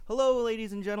Hello,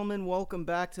 ladies and gentlemen. Welcome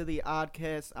back to the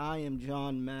Oddcast. I am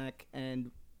John Mack, and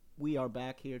we are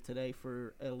back here today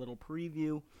for a little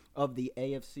preview of the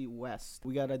AFC West.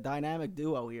 We got a dynamic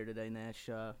duo here today, Nash.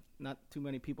 Not too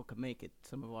many people could make it.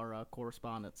 Some of our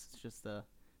correspondents. It's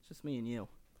just me and you.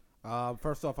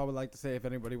 First off, I would like to say if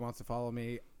anybody wants to follow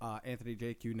me, Anthony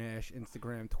JQ Nash,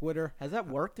 Instagram, Twitter. Has that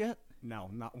worked yet? No,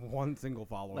 not one single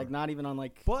follower. Like not even on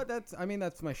like. But that's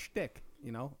my shtick.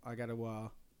 You know, I got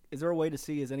to. Is there a way to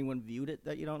see has anyone viewed it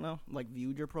that you don't know? Like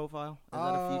viewed your profile? Is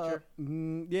that a feature?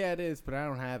 Yeah, it is, but I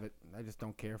don't have it. I just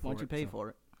don't care for it. Why don't you pay for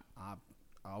it?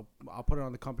 I'll put it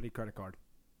on the company credit card.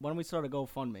 Why don't we start a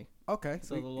GoFundMe? Okay.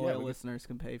 So the loyal listeners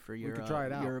can pay for your try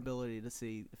it out. Your ability to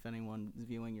see if anyone is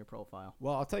viewing your profile.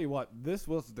 Well, I'll tell you what. This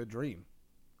was the dream.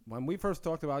 When we first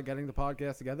talked about getting the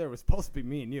podcast together, it was supposed to be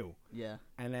me and you. Yeah.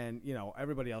 And then,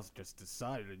 everybody else just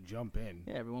decided to jump in.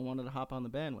 Yeah, everyone wanted to hop on the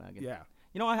bandwagon. Yeah.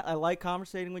 You know, I like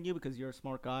conversating with you because you're a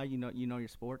smart guy. You know your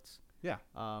sports. Yeah.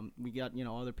 We got,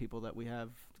 other people that we have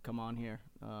to come on here.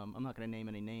 I'm not going to name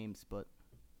any names, but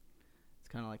it's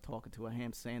kind of like talking to a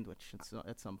ham sandwich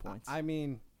at some points. I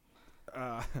mean,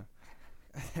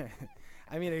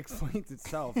 it explains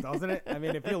itself, doesn't it? I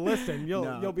mean, if you listen,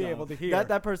 you'll be able to hear.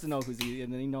 That person knows who's he,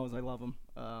 and he knows I love him.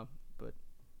 But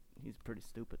he's pretty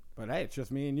stupid. But hey, it's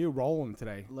just me and you rolling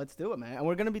today. Let's do it, man. And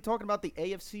we're going to be talking about the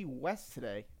AFC West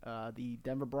today. The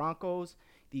Denver Broncos,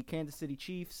 the Kansas City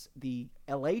Chiefs, the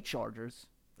LA Chargers,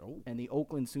 and the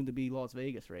Oakland soon-to-be Las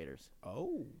Vegas Raiders.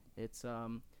 Oh. It's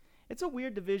a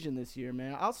weird division this year,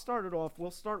 man. I'll start it off.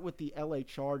 We'll start with the LA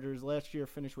Chargers. Last year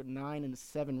finished with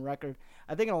 9-7 record.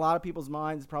 I think in a lot of people's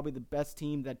minds, probably the best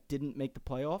team that didn't make the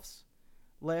playoffs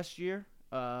last year.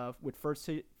 With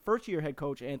first-year head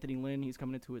coach Anthony Lynn, he's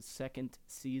coming into his second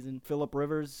season. Phillip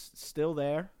Rivers still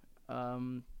there.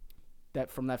 That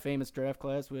from that famous draft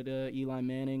class with Eli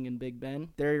Manning and Big Ben.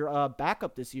 Their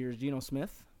backup this year is Geno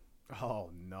Smith. Oh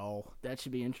no, that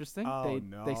should be interesting. Oh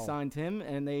They signed him,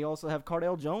 and they also have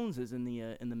Cardale Jones is in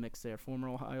the mix there, former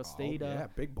Ohio State.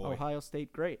 Big boy. Ohio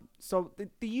State great. So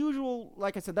the usual,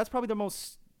 like I said, that's probably the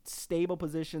most stable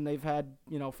position they've had.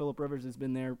 Phillip Rivers has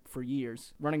been there for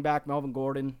years. Running back Melvin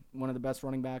Gordon, one of the best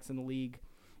running backs in the league.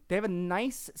 They have a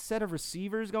nice set of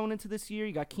receivers going into this year.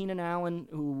 You got Keenan Allen,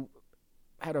 who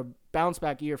had a bounce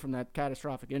back year from that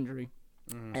catastrophic injury.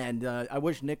 And I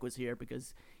wish Nick was here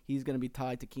because he's going to be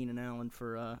tied to Keenan Allen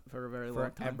for a very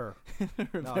long time. Forever.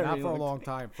 No, not for a long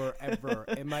time. Forever.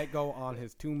 It might go on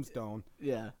his tombstone.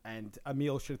 Yeah. And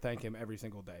Emil should thank him every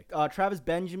single day. Travis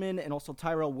Benjamin and also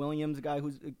Tyrell Williams, a guy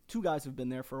two guys who've been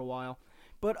there for a while.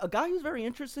 But a guy who's very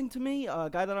interesting to me, a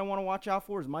guy that I want to watch out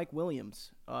for is Mike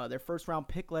Williams. Their first-round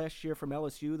pick last year from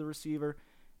LSU, the receiver,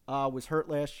 was hurt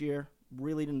last year,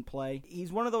 really didn't play.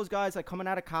 He's one of those guys that coming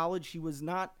out of college, he was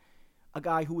not a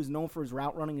guy who was known for his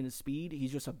route running and his speed.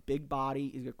 He's just a big body.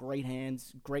 He's got great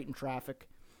hands, great in traffic.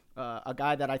 A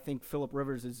guy that I think Phillip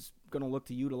Rivers is going to look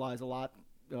to utilize a lot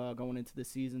going into the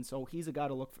season. So he's a guy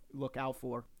to look out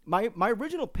for. My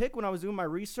original pick when I was doing my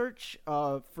research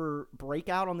for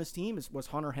breakout on this team was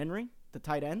Hunter Henry, the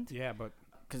tight end. Yeah, but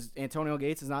because Antonio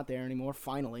Gates is not there anymore.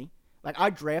 Finally, like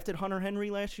I drafted Hunter Henry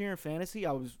last year in fantasy.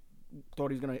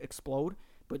 Thought he was going to explode,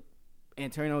 but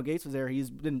Antonio Gates was there. He's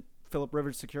been Phillip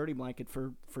Rivers' security blanket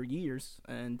for years,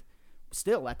 and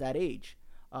still at that age.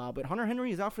 But Hunter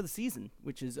Henry is out for the season,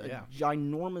 which is a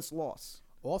ginormous loss.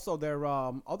 Also, their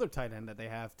other tight end that they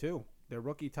have, too, their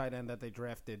rookie tight end that they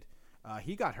drafted,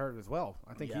 he got hurt as well.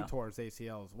 I think he tore his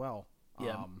ACL as well.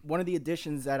 Yeah. One of the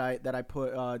additions that I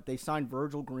put, they signed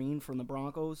Virgil Green from the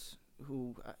Broncos,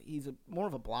 who he's more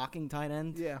of a blocking tight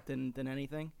end than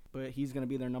anything. But he's going to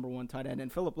be their number one tight end.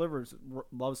 And Phillip Rivers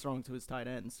loves throwing to his tight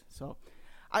ends. So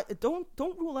I don't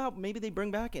rule out maybe they bring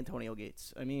back Antonio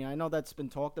Gates. I mean, I know that's been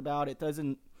talked about. It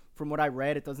doesn't, from what I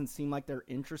read, it doesn't seem like they're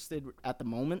interested at the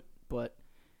moment. But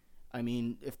I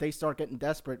mean, if they start getting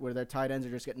desperate where their tight ends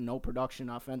are just getting no production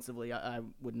offensively, I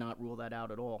would not rule that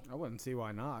out at all. I wouldn't see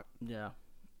why not. Yeah.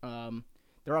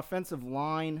 Their offensive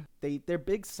line, their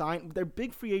big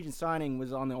free agent signing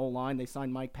was on the O-line. They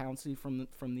signed Mike Pouncey from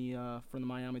the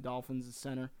Miami Dolphins, the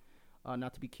center.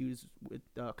 Not to be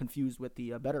confused with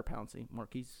the better Pouncey,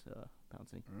 Marquise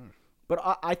Pouncey.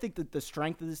 But I think that the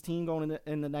strength of this team going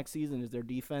in the next season is their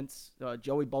defense.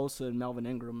 Joey Bosa and Melvin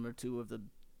Ingram are two of the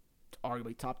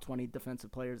arguably top 20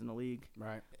 defensive players in the league.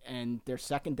 Right. And their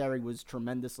secondary was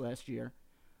tremendous last year.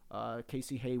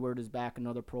 Casey Hayward is back,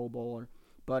 another Pro Bowler.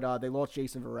 But they lost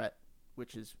Jason Verrett,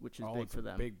 which is big for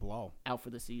them. Big blow. Out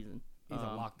for the season. He's a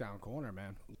lockdown corner,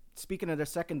 man. Speaking of their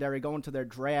secondary, going to their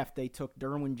draft, they took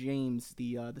Derwin James,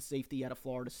 the safety out of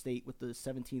Florida State, with the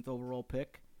 17th overall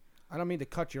pick. I don't mean to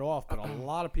cut you off, but a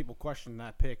lot of people question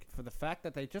that pick for the fact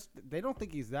that they don't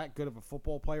think he's that good of a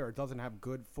football player or doesn't have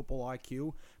good football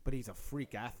IQ, but he's a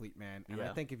freak athlete, man. And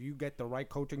I think if you get the right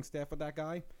coaching staff with that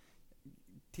guy,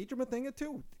 teach him a thing or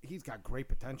two, he's got great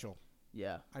potential.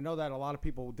 Yeah. I know that a lot of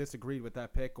people disagreed with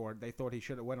that pick or they thought he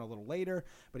should have went a little later,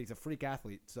 but he's a freak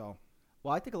athlete, so...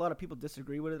 Well, I think a lot of people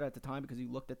disagree with it at the time because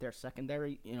you looked at their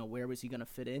secondary. You know, where was he going to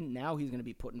fit in? Now he's going to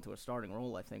be put into a starting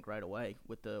role, I think, right away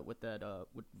with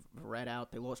Verrett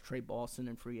out. They lost Trey Boston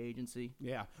in free agency.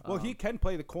 Yeah. Well, he can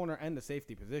play the corner and the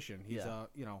safety position. He's a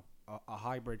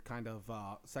hybrid kind of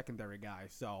secondary guy.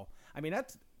 So I mean,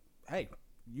 hey,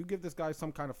 you give this guy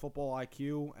some kind of football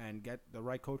IQ and get the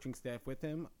right coaching staff with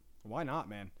him. Why not,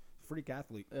 man? Freak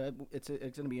athlete. It's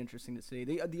going to be interesting to see.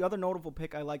 The other notable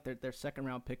pick I like, their second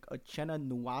round pick, Uchenna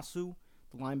Nwasu,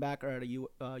 the linebacker at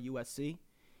USC.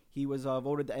 He was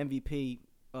voted the MVP,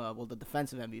 the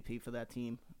defensive MVP for that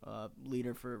team,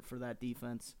 leader for that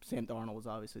defense. Sam Darnold was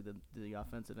obviously the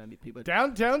offensive MVP. But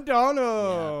Downtown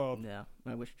Darnold. Yeah.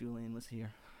 I wish Julian was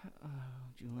here.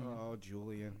 Julian. Oh,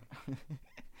 Julian.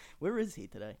 Where is he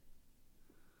today?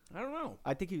 I don't know.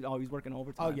 I think he's working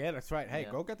overtime. Oh, yeah, that's right. Hey,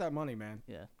 go get that money, man.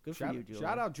 Yeah, good for you, Julian.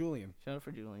 Shout out Julian. Shout out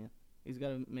for Julian. He's got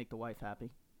to make the wife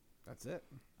happy. That's it.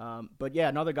 But, yeah,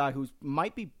 another guy who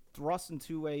might be thrust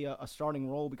into a starting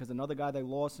role because another guy they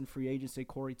lost in free agency,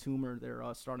 Corey Toomer, their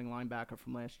starting linebacker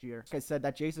from last year. Like I said,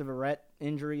 that Jason Verrett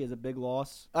injury is a big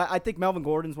loss. I think Melvin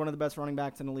Gordon's one of the best running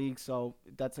backs in the league, so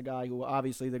that's a guy who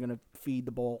obviously they're going to feed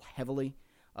the ball heavily.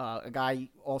 A guy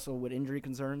also with injury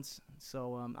concerns.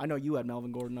 So I know you had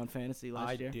Melvin Gordon on fantasy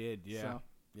last year. I did, yeah. So.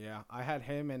 Yeah, I had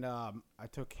him, and I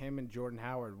took him and Jordan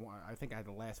Howard. I think I had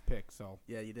the last pick. So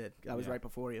yeah, you did. I was right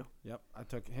before you. Yep, I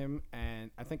took him, and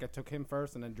I think I took him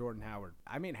first, and then Jordan Howard.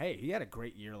 I mean, hey, he had a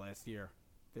great year last year.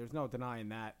 There's no denying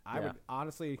that. I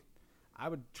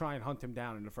would try and hunt him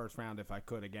down in the first round if I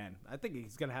could again. I think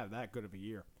he's going to have that good of a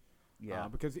year. Yeah,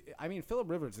 because I mean, Phillip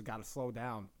Rivers has got to slow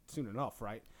down soon enough,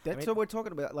 right? That's what we're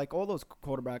talking about. Like all those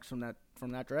quarterbacks from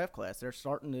that draft class, they're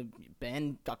starting to.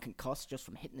 Ben got concussed just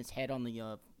from hitting his head on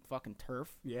the fucking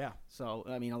turf. Yeah. So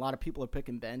I mean, a lot of people are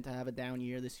picking Ben to have a down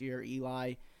year this year.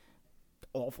 Eli,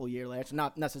 awful year last.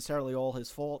 Not necessarily all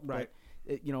his fault, right?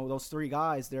 But those three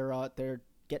guys, they're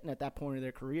getting at that point of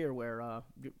their career where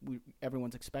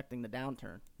everyone's expecting the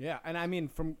downturn. Yeah, and I mean,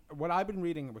 from what I've been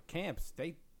reading with camps,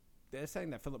 they're saying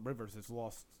that Phillip Rivers has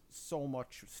lost so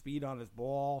much speed on his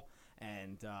ball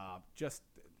and just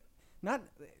not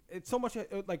 – it's so much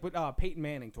like with Peyton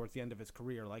Manning towards the end of his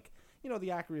career. Like,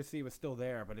 the accuracy was still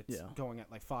there, but it's going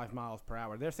at like 5 miles per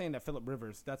hour. They're saying that Phillip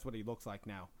Rivers, that's what he looks like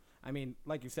now. I mean,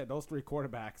 like you said, those three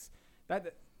quarterbacks,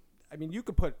 you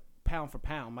could put pound for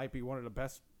pound, might be one of the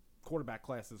best quarterback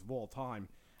classes of all time.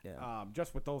 Yeah.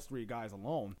 Just with those three guys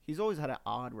alone. He's always had an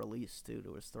odd release, too,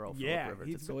 to his throw. Yeah. Rivers.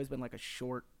 It's always been like a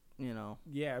short –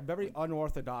 Yeah, very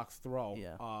unorthodox throw.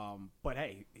 Yeah. But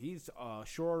hey, he's a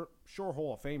sure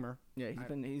Hall of Famer. Yeah,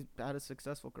 he's had a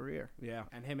successful career. Yeah,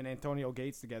 and him and Antonio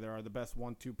Gates together are the best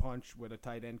 1-2 punch with a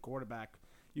tight end quarterback.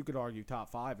 You could argue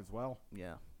top 5 as well.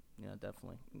 Yeah,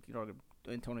 definitely. You could argue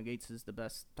Antonio Gates is the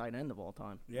best tight end of all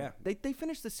time. Yeah. They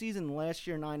finished the season last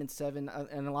year 9-7, and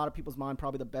in a lot of people's mind,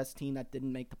 probably the best team that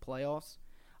didn't make the playoffs.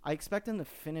 I expect them to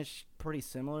finish pretty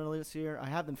similarly this year. I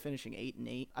have them finishing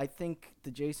 8-8. I think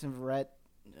the Jason Verrett,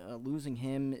 losing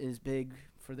him is big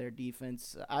for their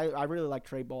defense. I really like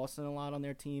Trey Boston a lot on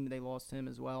their team. They lost him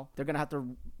as well. They're going to have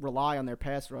to rely on their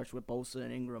pass rush with Bosa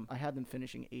and Ingram. I have them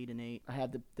finishing 8-8. I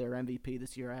have their MVP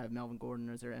this year. I have Melvin Gordon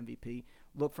as their MVP.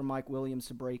 Look for Mike Williams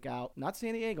to break out. Not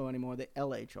San Diego anymore, the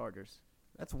LA Chargers.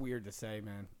 That's weird to say,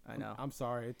 man. I know. I'm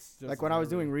sorry. It's just like when I was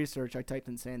doing research, I typed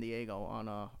in San Diego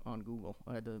on Google.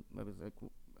 I had to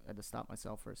stop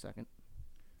myself for a second.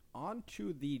 On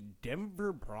to the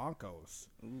Denver Broncos.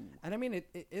 Ooh. And I mean,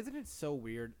 isn't it so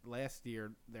weird? Last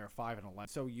year, they're 5-11.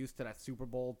 So used to that Super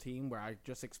Bowl team where I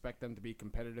just expect them to be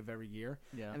competitive every year.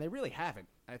 Yeah. And they really haven't.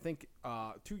 I think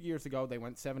 2 years ago, they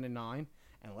went 7-9.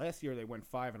 And last year, they went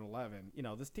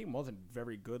 5-11. This team wasn't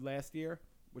very good last year,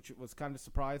 which was kind of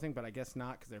surprising, but I guess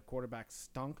not because their quarterback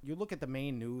stunk. You look at the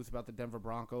main news about the Denver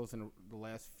Broncos in the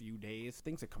last few days,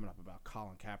 things are coming up about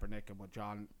Colin Kaepernick and what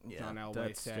John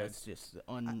Elway said. That's just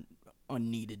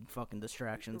unneeded fucking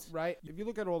distractions. Right. If you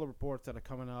look at all the reports that are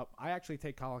coming up, I actually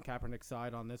take Colin Kaepernick's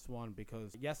side on this one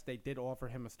because, yes, they did offer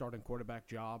him a starting quarterback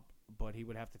job, but he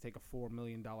would have to take a $4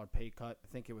 million pay cut. I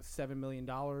think it was $7 million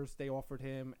they offered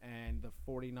him, and the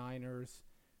 49ers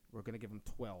were going to give him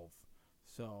 $12.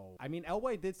 So, I mean,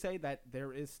 Elway did say that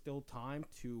there is still time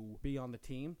to be on the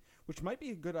team, which might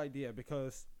be a good idea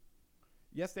because,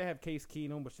 yes, they have Case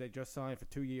Keenum, which they just signed for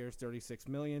 2 years, $36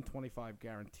 million, $25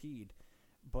 guaranteed.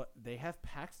 but they have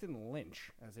Paxton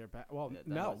Lynch as their back. Well,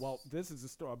 Yeah, this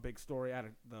is a big story out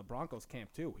of the Broncos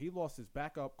camp too. He lost his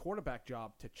backup quarterback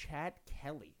job to Chad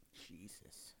Kelly.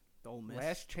 Jesus. Ole Miss.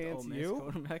 Last chance Ole Miss you?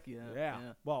 quarterback,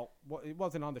 Yeah. Well, it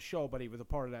wasn't on the show, but he was a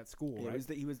part of that school, Yeah, right?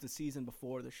 he was the season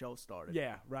before the show started.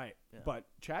 Yeah, right. Yeah. But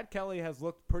Chad Kelly has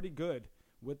looked pretty good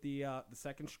with the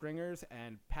second stringers,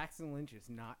 and Paxton Lynch is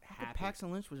not happy.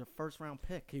 Paxton Lynch was a first-round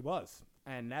pick. He was,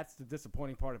 and that's the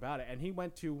disappointing part about it. And he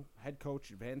went to head coach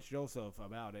Vance Joseph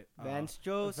about it. Vance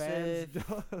Joseph.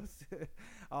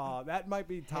 That might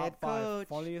be top Head 5 coach,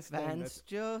 funniest thing. Vance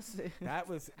Joseph. That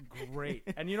was great.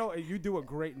 And you do a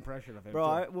great impression of him,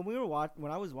 Bro, too.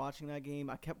 when I was watching that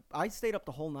game, I stayed up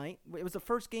the whole night. It was the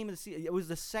first game of the season. It was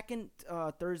the second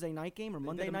Thursday night game or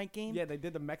Monday night game. Yeah, they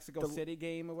did the Mexico City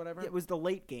game or whatever. Yeah, it was the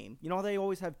late game. You know how they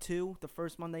always have two, the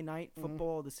first Monday night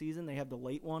football of the season? They have the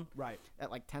late one. Right. At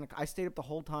like 10 o'clock. I stayed up the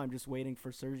whole time just waiting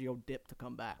for Sergio Dip to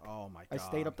come back. Oh, my God. I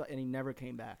stayed up, and he never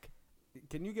came back.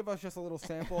 Can you give us just a little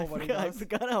sample of what he I does?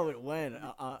 forgot how it went,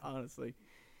 honestly.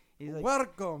 He's like,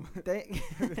 welcome.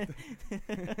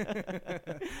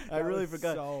 I really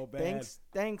forgot. So bad.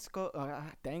 Thanks,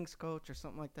 coach, or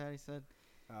something like that. He said,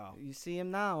 Oh. "You see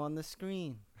him now on the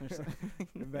screen." Or something.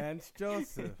 Vance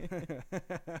Joseph.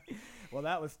 Well,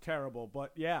 that was terrible,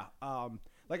 but yeah,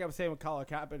 like I was saying with Colin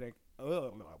Kaepernick.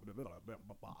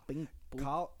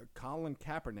 Colin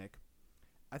Kaepernick.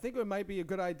 I think it might be a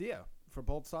good idea for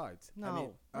both sides. No, I mean,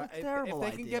 that's a if terrible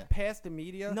they can idea. get past the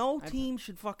media, No team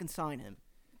should fucking sign him.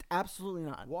 Absolutely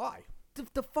not. Why?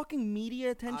 The fucking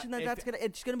media attention if-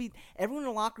 it's gonna be, everyone in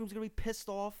the locker room's gonna be pissed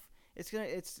off.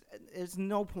 There's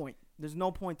no point. There's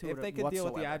no point to it If they could deal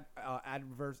with the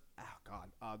whatsoever.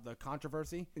 the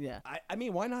controversy. Yeah. I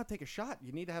mean, why not take a shot?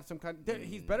 You need to have some kind.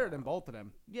 He's better than both of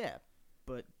them. Yeah,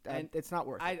 but And it's not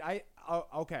worth it.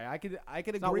 Okay, I could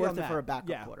agree It's not worth on it that. for a backup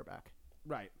Yeah, quarterback.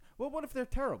 right. Well, what if they're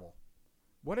terrible?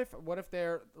 What if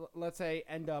they're, let's say,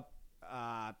 end up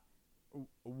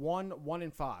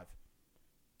 1-5?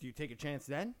 Do you take a chance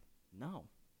then? No.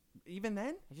 Even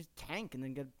then? I just tank and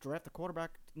then draft a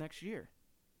quarterback next year.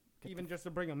 Even just to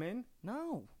bring him in?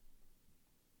 No.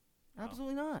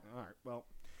 Absolutely not. All right. Well,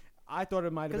 I thought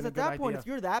it might have been Because a at good that point, idea, if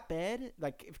you're that bad,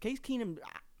 like if Case Keenum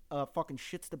fucking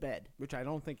shits the bed, which I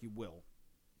don't think he will.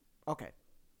 okay.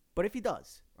 But if he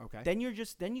does, Okay. then you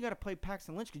got to play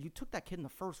Paxton Lynch because you took that kid in the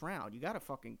first round. You got to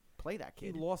fucking play that He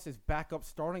kid. lost his backup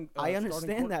starting. I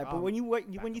understand that, but when you backup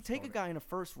take a starter. guy in the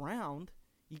first round,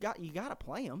 you got to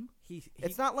play him. It's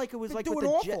It's not like it was been like doing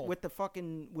with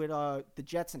awful. the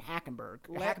Jets and Hackenberg.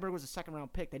 Hackenberg was a second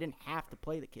round pick. They didn't have to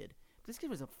play the kid. This kid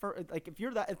was a first. Like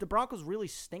if the Broncos really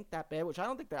stink that bad, which I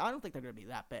don't think they're going to be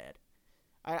that bad.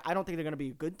 I don't think they're going to be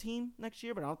a good team next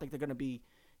year, but I don't think they're going to be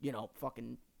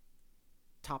fucking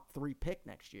top 3 pick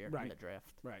next year in the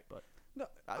draft. Right. But No,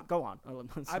 go on. No.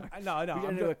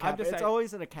 I'm just it's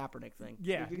always in a Kaepernick thing.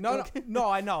 Yeah. No,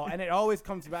 I know, and it always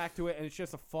comes back to it, and it's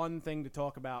just a fun thing to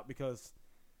talk about because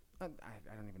I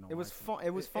don't even know. It was fun.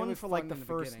 It was fun for like the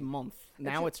first month.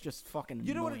 Now it's just fucking.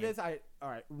 You know what it annoying. is? All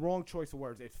right, wrong choice of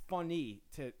words. It's funny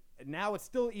to now. It's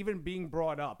still even being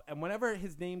brought up, and whenever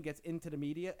his name gets into the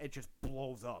media, it just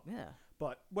blows up. Yeah.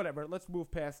 But whatever. Let's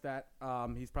move past that.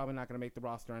 He's probably not going to make the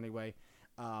roster anyway.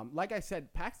 Like I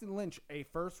said, Paxton Lynch, a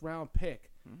first-round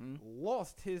pick,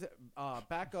 lost his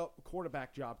backup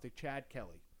quarterback job to Chad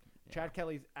Kelly. Yeah. Chad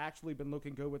Kelly's actually been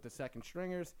looking good with the second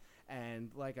stringers,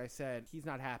 and like I said, he's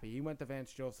not happy. He went to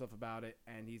Vance Joseph about it,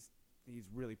 and he's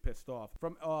really pissed off.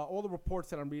 From all the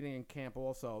reports that I'm reading in camp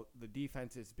also, the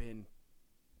defense has been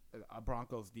a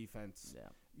Broncos defense. Yeah.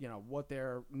 You know, what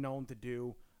they're known to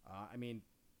do. I mean,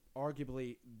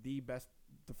 arguably the best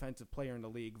defensive player in the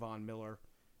league, Von Miller.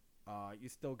 You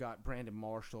still got Brandon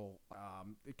Marshall,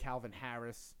 Calvin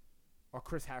Harris, or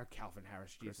Calvin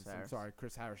Harris. Jesus, I'm sorry,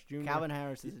 Chris Harris Jr. Calvin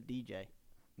Harris is a DJ.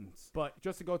 But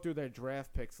just to go through their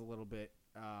draft picks a little bit,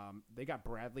 they got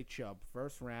Bradley Chubb,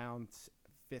 first round,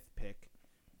 5th pick.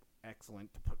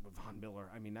 Excellent to put with Von Miller.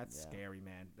 I mean, that's scary,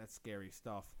 man. That's scary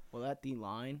stuff. Well, that D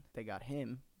line, they got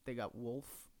him. They got Wolf.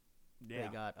 Yeah.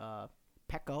 They got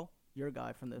Pecco, your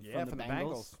guy from the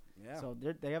Bengals. Yeah. So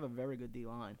they have a very good D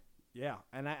line. Yeah,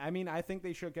 and I mean, I think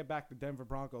they should get back to Denver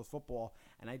Broncos football,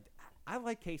 and I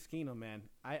like Case Keenum, man.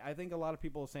 I think a lot of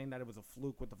people are saying that it was a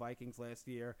fluke with the Vikings last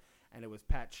year, and it was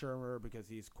Pat Shurmur because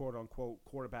he's quote-unquote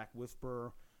quarterback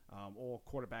whisperer. All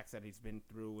quarterbacks that he's been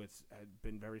through have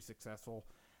been very successful.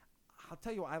 I'll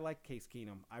tell you, I like Case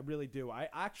Keenum. I really do. I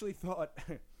actually thought,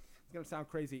 it's going to sound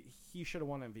crazy, he should have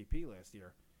won MVP last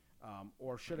year.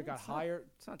 Or should have got higher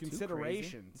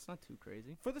considerations. It's not too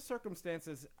crazy. For the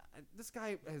circumstances, this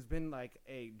guy has been like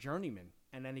a journeyman,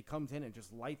 and then he comes in and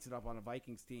just lights it up on a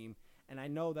Vikings team And I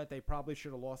know that they probably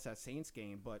should have lost that Saints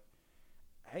game, but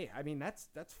hey, I mean, that's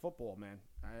football, man.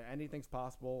 Anything's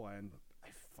possible, and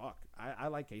I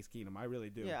like Case Keenum. I really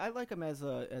do. Yeah, I like him as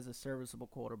a serviceable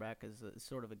quarterback, as a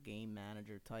sort of a game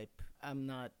manager type.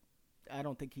 I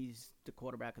don't think he's the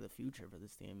quarterback of the future for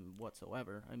this team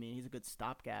whatsoever. I mean, he's a good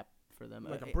stopgap for them.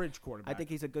 Like a bridge quarterback. I think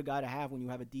he's a good guy to have when you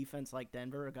have a defense like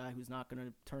Denver, a guy who's not going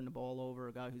to turn the ball over,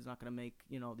 a guy who's not going to make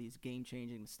these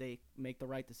game-changing mistakes, make the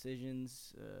right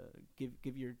decisions,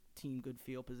 give your team good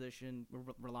field position,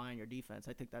 rely on your defense.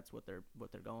 I think that's what they're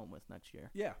going with next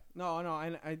year. Yeah, no,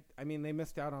 and I mean they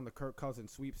missed out on the Kirk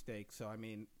Cousins sweepstakes, so I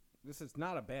mean this is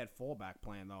not a bad fallback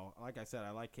plan though. Like I said, I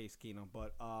like Case Keenum,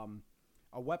 but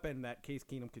a weapon that Case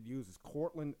Keenum could use is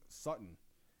Cortland Sutton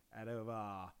out of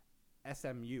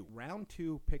SMU. Round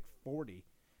 2, pick 40,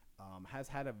 has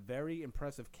had a very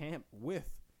impressive camp with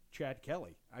Chad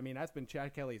Kelly. I mean, that's been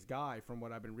Chad Kelly's guy from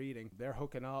what I've been reading. They're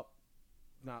hooking up,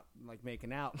 not like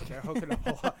making out, but they're hooking up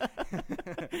a lot.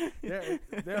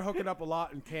 they're hooking up a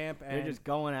lot in camp. And they're just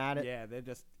going at it. Yeah, they're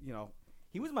just,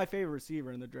 He was my favorite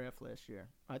receiver in the draft last year.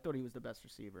 I thought he was the best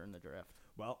receiver in the draft.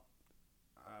 Well,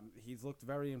 he's looked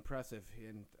very impressive,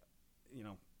 and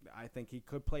I think he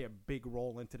could play a big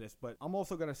role into this. But I'm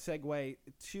also going to segue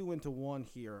 2 into 1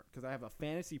 here because I have a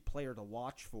fantasy player to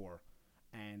watch for,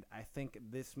 and I think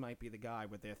this might be the guy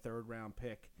with their third-round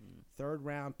pick.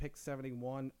 Third-round pick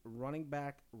 71, running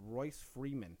back Royce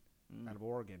Freeman out of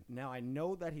Oregon. Now, I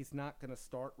know that he's not going to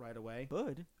start right away.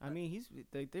 Good. I mean,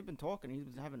 they've been talking. He's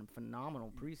having a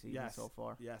phenomenal preseason so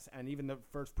far. Yes, and even the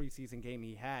first preseason game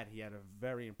he had a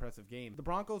very impressive game. The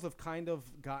Broncos have kind of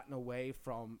gotten away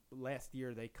from last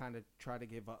year. They kind of try to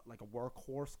give a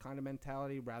workhorse kind of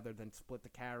mentality rather than split the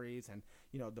carries and,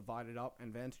 divide it up.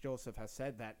 And Vance Joseph has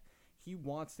said that he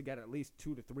wants to get at least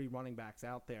 2 to 3 running backs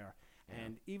out there.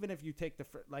 And even if you take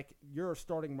you're a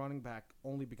starting running back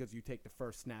only because you take the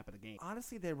first snap of the game.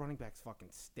 Honestly, their running backs fucking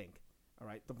stink. All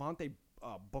right, Devontae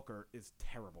Booker is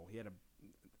terrible. He had an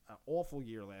awful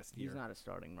year last year. He's not a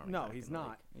starting running back. No, he's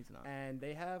not. He's not. And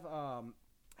they have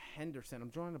Henderson. I'm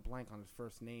drawing a blank on his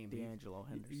first name. D'Angelo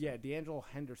Henderson. Yeah, D'Angelo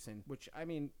Henderson, which, I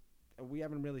mean, we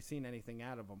haven't really seen anything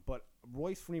out of him. But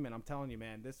Royce Freeman, I'm telling you,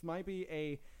 man, this might be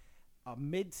a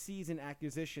mid-season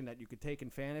acquisition that you could take in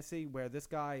fantasy where this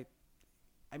guy –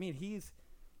 I mean, he's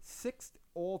 6th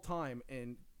all-time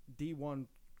in D1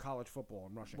 college football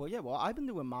in rushing. Well, I've been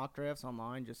doing mock drafts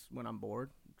online just when I'm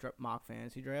bored, mock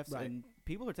fantasy drafts, right. And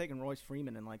people are taking Royce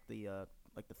Freeman in the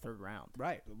 3rd round.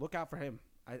 Right. Look out for him.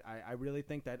 I really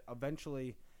think that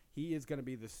eventually he is going to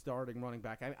be the starting running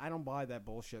back. I don't buy that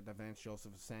bullshit that Vance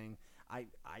Joseph is saying. I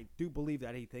do believe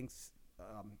that he thinks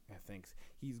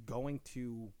he's going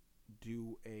to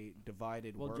do a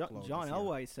divided workload. John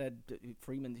Elway said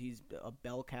Freeman, he's a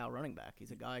bell cow running back.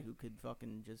 He's a guy who could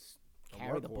fucking just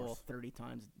carry the ball 30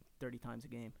 times a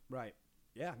game. Right.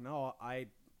 Yeah. No. I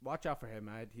watch out for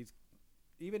him. He's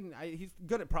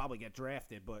gonna probably get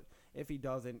drafted, but if he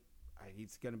doesn't,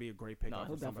 he's gonna be a great pickup. No,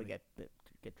 he'll definitely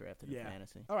get drafted in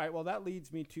fantasy. All right. Well, that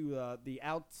leads me to the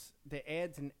ads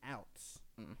and outs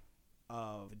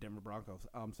of the Denver Broncos.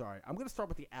 I'm sorry. I'm going to start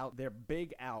with the out. Their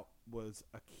big out was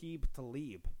Aqib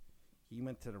Talib. He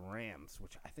went to the Rams,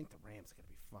 which I think the Rams are going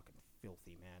to be fucking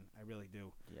filthy, man. I really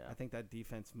do. Yeah. I think that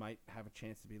defense might have a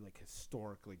chance to be,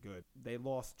 historically good. They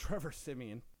lost Trevor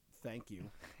Siemian. Thank you.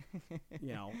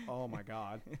 Oh, my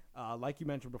God. Like you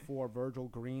mentioned before, Virgil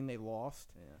Green, they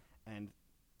lost. Yeah. And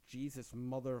Jesus,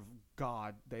 mother of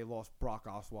God, they lost Brock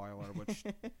Osweiler, which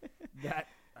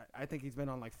I think he's been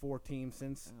on 4 teams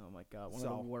since. Oh, my God. One of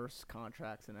the worst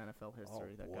contracts in NFL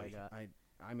history guy got.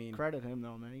 I mean, credit him,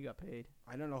 though, man. He got paid.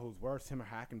 I don't know who's worse, him or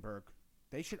Hackenberg.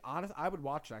 They should, I would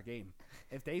watch that game.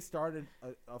 If they started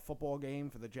a football game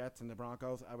for the Jets and the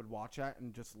Broncos, I would watch that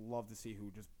and just love to see who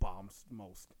just bombs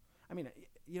most. I mean,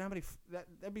 you know how many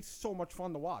that'd be so much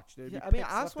fun to watch.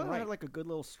 Osweiler had a good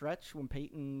little stretch when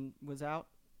Peyton was out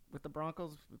with the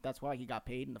Broncos. That's why he got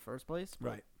paid in the first place.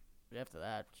 Right. After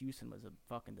that, Houston was a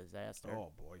fucking disaster.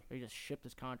 Oh, boy. They just shipped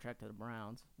his contract to the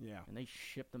Browns. Yeah. And they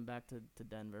shipped him back to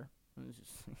Denver. It was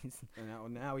just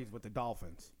and now he's with the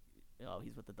Dolphins. Oh,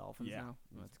 he's with the Dolphins now?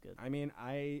 That's good. I mean,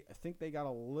 I think they got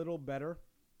a little better.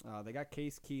 They got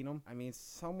Case Keenum. I mean,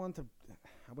 someone to,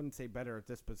 I wouldn't say better at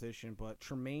this position, but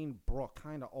Tremaine Brook,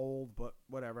 kind of old, but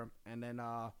whatever. And then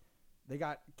they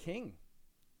got King,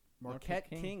 Marquette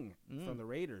King from the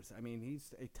Raiders. I mean,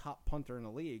 he's a top punter in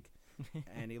the league,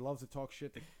 and he loves to talk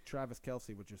shit to Travis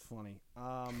Kelce, which is funny.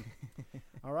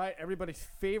 All right, everybody's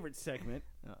favorite segment.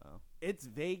 Uh-oh. It's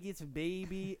Vegas,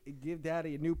 baby. Give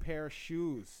Daddy a new pair of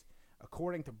shoes.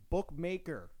 According to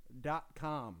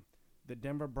bookmaker.com, the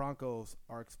Denver Broncos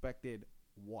are expected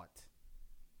what?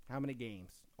 How many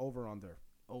games? Over, under.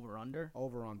 Over under?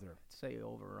 Over, under. Say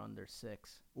over under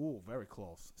 6. Ooh, very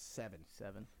close. 7.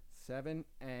 7. 7,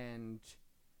 and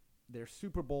their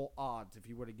Super Bowl odds, if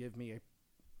you were to give me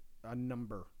a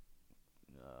number.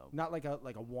 Not like a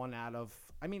 1 out of,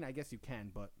 I mean, I guess you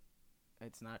can, but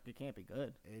it's not, it can't be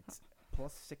good. It's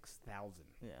plus 6,000.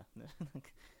 Yeah.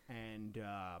 And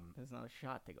there's not a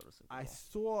shot to go to Super Bowl. I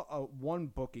saw one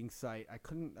booking site. I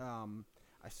couldn't,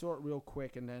 I saw it real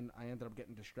quick, and then I ended up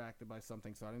getting distracted by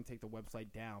something, so I didn't take the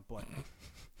website down. But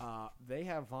they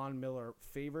have Von Miller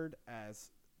favored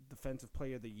as Defensive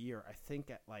Player of the Year, I think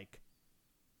at like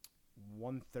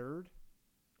 1/3.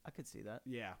 I could see that.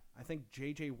 Yeah, I think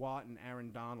J.J. Watt and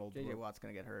Aaron Donald. J.J. Watt's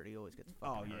going to get hurt. He always gets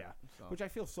fucking hurt. So. Which I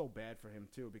feel so bad for him,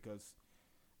 too, because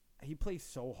he plays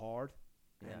so hard.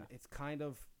 And it's kind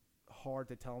of hard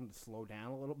to tell him to slow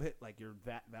down a little bit. Like, you're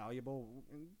that valuable.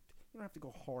 You don't have to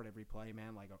go hard every play,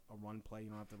 man. Like a run play. You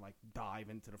don't have to, like, dive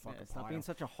into the fucking Stop being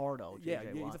such a hardo, J.J.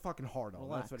 Yeah, Watt. he's a fucking hardo.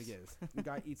 Relax. That's what he is. The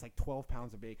guy eats, like, 12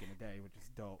 pounds of bacon a day, which is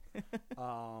dope.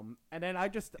 And then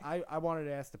I wanted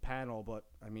to ask the panel, but,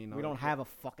 I mean. We don't have a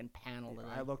fucking panel today.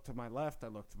 I look to my left. I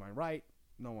look to my right.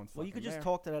 No one's Well, you could just there.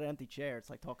 talk to that empty chair. It's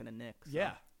like talking to Nick. So.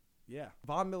 Yeah. Yeah.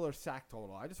 Von Miller's sack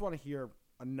total. I just want to hear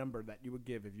a number that you would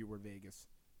give if you were Vegas.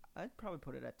 I'd probably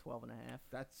put it at 12.5.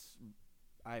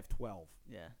 I have 12.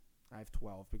 Yeah. I have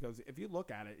 12 because if you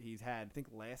look at it, he's had, I think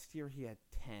last year he had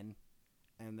 10,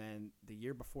 and then the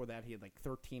year before that he had like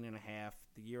 13.5.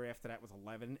 The year after that was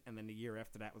 11, and then the year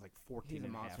after that was like 14 He's a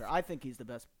and monster. a half. I think he's the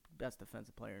best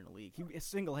defensive player in the league. He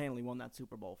single-handedly won that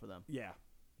Super Bowl for them. Yeah.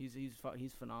 He's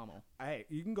phenomenal. Hey,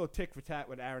 you can go tick for tat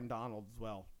with Aaron Donald as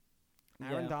well.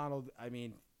 Aaron Donald, I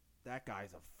mean, that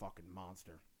guy's a fucking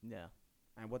monster. Yeah.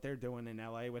 And what they're doing in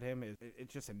L.A. with him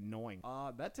it's just annoying.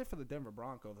 That's it for the Denver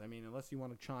Broncos. I mean, unless you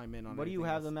want to chime in on what do you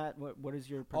have else. them at? What is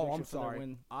your prediction I'm for their sorry.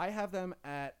 win? I have them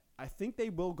at. I think they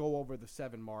will go over the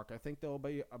 7 mark. I think they'll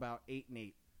be about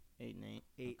 8-8. 8-8.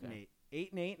 8-8.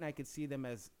 8-8, and I could see them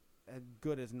as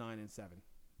good as 9-7.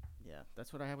 Yeah,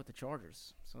 that's what I have with the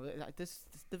Chargers. So this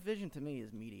division to me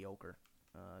is mediocre.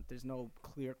 There's no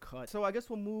clear cut. So I guess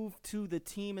we'll move to the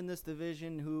team in this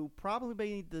division who probably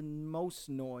made the most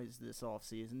noise this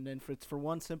offseason, and it's for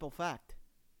one simple fact.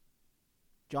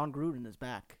 John Gruden is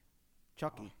back.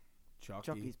 Chucky.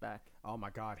 Chucky's back. Oh, my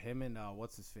God. Him and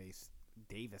what's his face?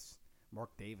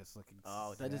 Mark Davis looking.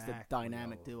 Oh, that is the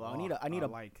dynamic duo.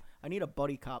 I need a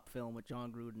buddy cop film with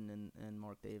John Gruden and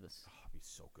Mark Davis. Oh, it'd be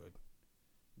so good.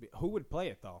 Who would play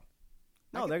it, though?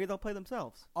 No, they'll play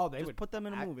themselves. Oh, they just would put them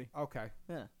in a movie. Okay.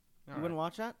 Yeah. You wouldn't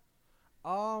watch that?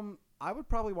 I would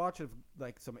probably watch it if,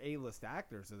 like, some A-list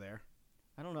actors are there.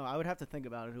 I don't know. I would have to think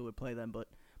about it who would play them, but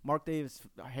Mark Davis'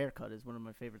 haircut is one of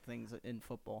my favorite things in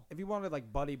football. If you wanted,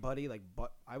 like, buddy,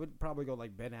 I would probably go,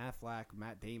 like, Ben Affleck,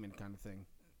 Matt Damon kind of thing.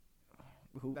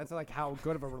 That's, like, how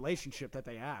good of a relationship that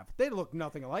they have. They look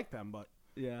nothing like them, but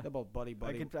yeah, they're both buddy.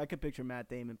 I could picture Matt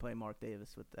Damon play Mark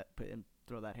Davis with that and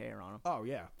throw that hair on him. Oh,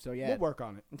 yeah. So, yeah. We'll work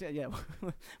on it. Yeah.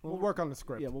 we'll work on the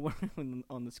script. Yeah, we'll work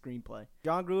on the screenplay.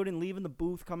 John Gruden leaving the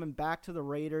booth, coming back to the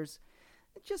Raiders,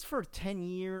 just for a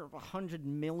 10-year, $100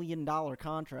 million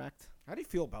contract. How do you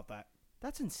feel about that?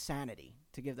 That's insanity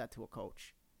to give that to a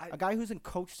coach. A guy who's been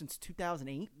coached since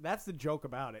 2008? That's the joke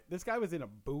about it. This guy was in a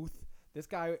booth. This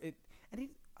guy, and he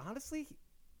honestly,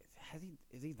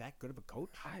 is he that good of a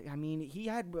coach? I mean, he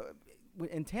had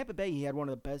in Tampa Bay, he had one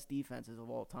of the best defenses of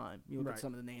all time. You look at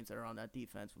some of the names that are on that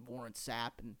defense: Warren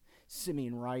Sapp and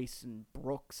Simeon Rice and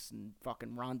Brooks and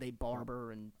fucking Rondé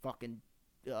Barber and fucking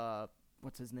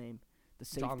what's his name? The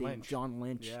safety, John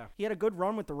Lynch. Yeah. He had a good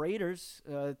run with the Raiders.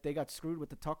 They got screwed with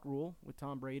the tuck rule with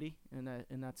Tom Brady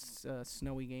in that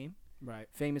snowy game. Right.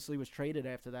 Famously was traded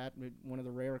after that. One of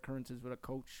the rare occurrences where a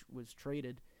coach was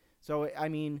traded. So, I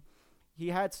mean, he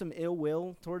had some ill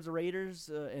will towards the Raiders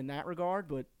in that regard,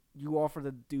 but you offer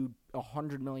the dude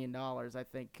 $100 million, I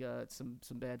think some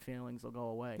bad feelings will go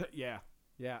away. Yeah.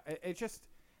 Yeah. It's just,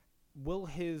 will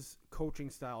his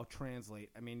coaching style translate?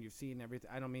 I mean, you've seen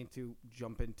everything. I don't mean to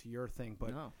jump into your thing,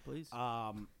 but no, please.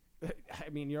 I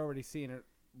mean, you're already seeing it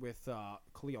with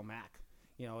Khalil Mack.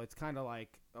 You know, it's kind of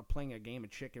like playing a game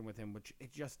of chicken with him, which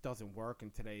it just doesn't work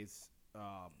in today's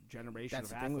generation of athletes.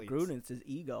 That's the thing with Gruden, it's his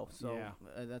ego. So yeah.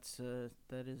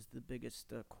 That is the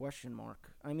biggest question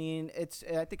mark. I mean,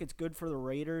 I think it's good for the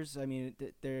Raiders. I mean,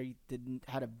 they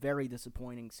had a very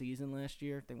disappointing season last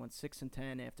year. They went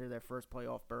 6-10 after their first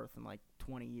playoff berth in like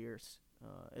 20 years.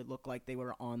 It looked like they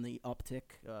were on the uptick.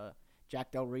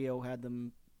 Jack Del Rio had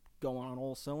them going on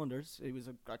all cylinders. He was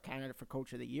a candidate for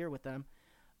Coach of the Year with them.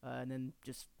 And then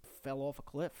just fell off a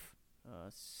cliff.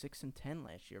 6-10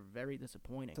 last year. Very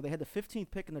disappointing. So they had the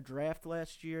 15th pick in the draft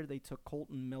last year. They took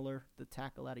Colton Miller, the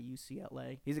tackle out of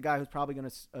UCLA. He's a guy who's probably going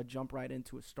to jump right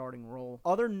into a starting role.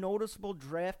 Other noticeable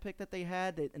draft pick that they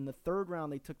had, in the 3rd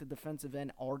round, they took the defensive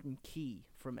end Arden Key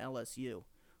from LSU,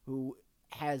 who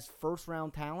has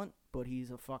first-round talent, but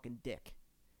he's a fucking dick.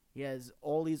 He has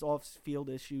all these off-field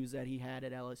issues that he had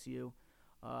at LSU.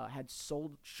 Had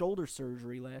shoulder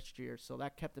surgery last year, so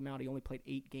that kept him out. He only played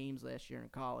 8 games last year in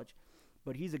college.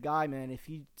 But he's a guy, man, if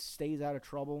he stays out of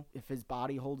trouble, if his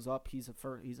body holds up, he's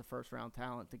a first-round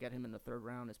talent. To get him in the 3rd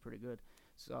round is pretty good.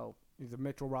 So he's a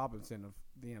Mitchell Robinson of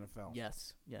the NFL.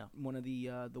 Yes, yeah. One of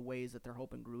the ways that they're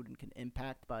hoping Gruden can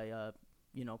impact by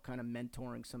kind of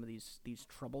mentoring some of these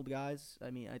troubled guys. I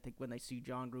mean, I think when they see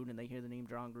John Gruden, they hear the name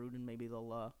John Gruden, maybe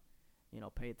they'll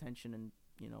pay attention and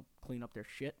clean up their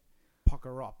shit.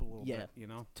 Pucker up a little bit,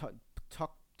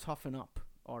 toughen up,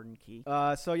 Arden Key.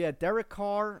 Derek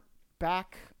Carr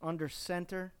back under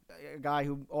center, a guy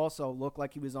who also looked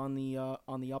like he was on the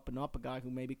up and up, a guy who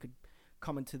maybe could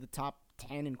come into the top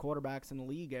 10 in quarterbacks in the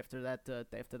league after that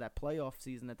playoff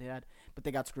season that they had, but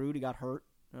they got screwed. He got hurt.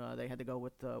 They had to go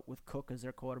with Cook as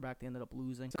their quarterback. They ended up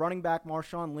losing. Running back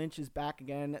Marshawn Lynch is back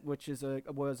again, which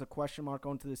was a question mark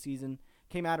going into the season.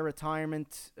 Came out of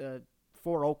retirement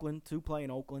for Oakland to play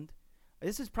in Oakland.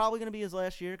 This is probably going to be his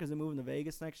last year because they're moving to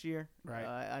Vegas next year. Right.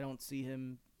 I don't see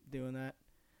him doing that.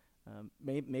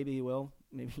 Maybe he will.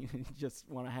 Maybe he just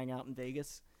want to hang out in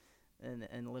Vegas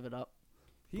and live it up.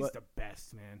 He's the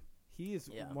best, man. He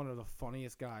is one of the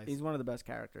funniest guys. He's one of the best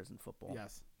characters in football.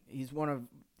 Yes. He's one of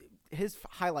his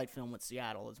highlight film with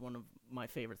Seattle is one of my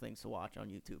favorite things to watch on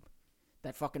YouTube.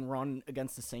 That fucking run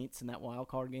against the Saints in that wild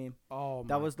card game. Oh,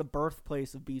 that was the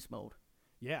birthplace of beast mode.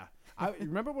 Yeah. I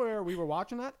remember where we were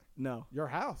watching that? No. Your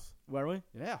house. Were we?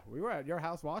 Yeah, we were at your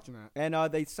house watching that. And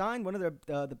they signed one of their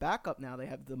the backup now. They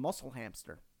have the muscle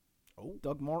hamster. Oh.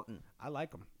 Doug Martin. I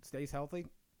like him. Stays healthy.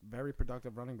 Very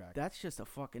productive running back. That's just a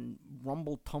fucking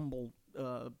rumble-tumble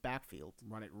backfield.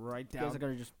 Run it right down. You guys are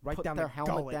going to just put down their the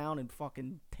helmet gullet. Down and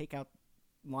fucking take out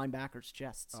linebackers'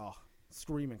 chests. Oh,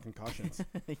 screaming concussions.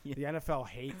 Yeah. The NFL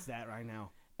hates that right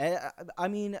now. I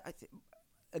mean,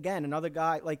 again, another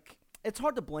guy, like, it's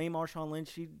hard to blame Marshawn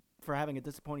Lynch for having a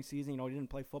disappointing season. He didn't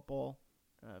play football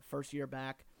first year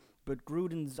back. But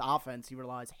Gruden's offense, he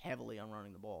relies heavily on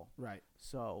running the ball. Right.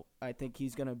 So I think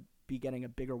he's going to be getting a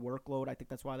bigger workload. I think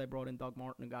that's why they brought in Doug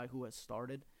Martin, a guy who has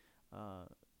started,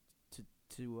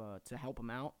 to help him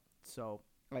out. So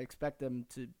I expect them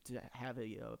to have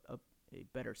a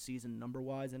better season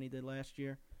number-wise than he did last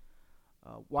year.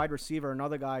 Wide receiver,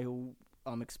 another guy who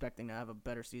I'm expecting to have a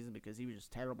better season because he was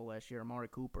just terrible last year, Amari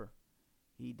Cooper.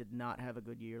 He did not have a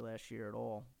good year last year at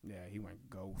all. Yeah, he went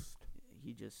ghost.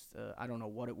 He just, I don't know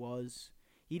what it was.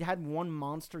 He'd had one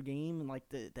monster game in like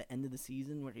the end of the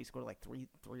season where he scored like three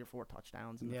or four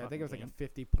touchdowns. Yeah, I think it was like a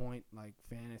 50-point like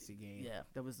fantasy game. Yeah,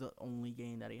 that was the only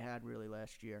game that he had really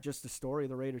last year. Just the story of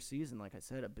the Raiders season, like I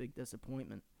said, a big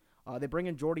disappointment. They bring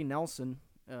in Jordy Nelson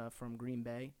from Green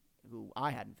Bay, who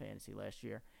I had in fantasy last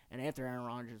year. And after Aaron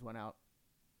Rodgers went out,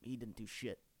 he didn't do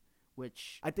shit.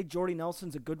 Which I think Jordy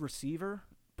Nelson's a good receiver,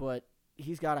 but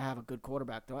he's got to have a good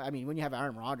quarterback. I mean, when you have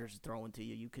Aaron Rodgers throwing to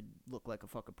you, you could look like a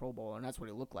fucking Pro Bowler, and that's what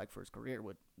he looked like for his career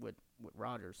with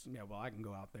Rodgers. Yeah, well, I can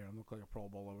go out there and look like a Pro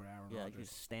Bowler with Aaron Rodgers. Yeah, you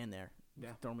just stand there. Yeah.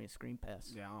 Throw me a screen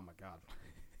pass. Yeah, oh my God.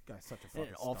 Guy's such a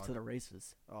fucking stud. Off to the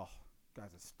races. Oh,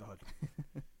 guy's a stud.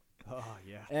 Oh,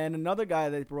 yeah. And another guy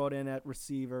they brought in at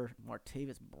receiver,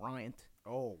 Martavis Bryant.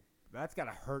 Oh, that's got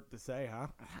to hurt to say, huh?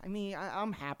 I mean,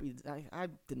 I'm happy. I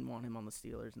didn't want him on the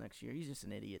Steelers next year. He's just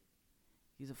an idiot.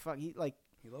 He's a fuck. He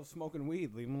loves smoking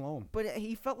weed. Leave him alone. But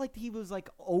he felt like he was like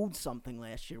owed something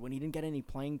last year when he didn't get any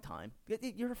playing time.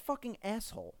 You're a fucking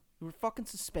asshole. You were fucking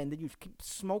suspended. You keep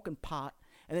smoking pot.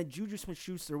 And then Juju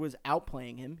Smith-Schuster was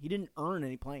outplaying him. He didn't earn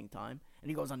any playing time. And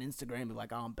he goes on Instagram and be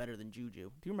like, "Oh, I'm better than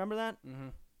Juju." Do you remember that? Mm-hmm.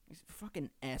 He's a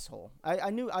fucking asshole. I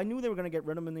knew they were gonna get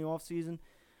rid of him in the offseason.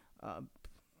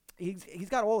 He's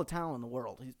got all the talent in the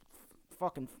world. He's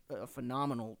fucking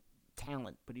phenomenal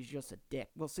talent, but he's just a dick.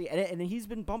 We'll see. And he's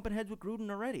been bumping heads with Gruden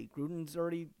already. Gruden's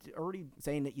already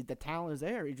saying that the talent is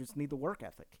there. You just need the work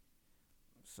ethic.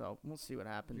 So we'll see what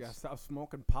happens. You gotta stop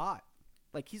smoking pot.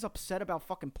 Like, he's upset about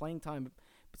fucking playing time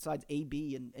besides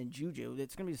AB and Juju.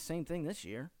 It's gonna be the same thing this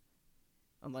year.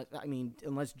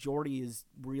 Unless Jordy is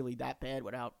really that bad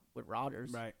with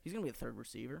Rodgers. Right. He's gonna be a third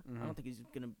receiver. Mm-hmm. I don't think he's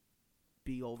gonna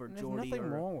be over And Jordy. there's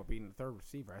nothing wrong with being the third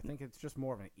receiver. I think it's just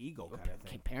more of an ego kind of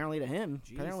thing. Apparently to him.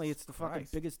 Jesus Apparently it's the fucking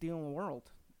Christ. biggest deal in the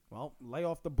world. Well, lay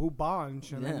off the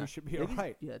boubange and then you should be all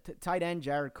right. Yeah, tight end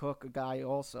Jared Cook, a guy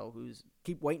also who's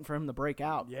keep waiting for him to break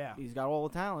out. Yeah. He's got all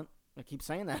the talent. I keep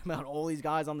saying that about all these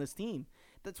guys on this team.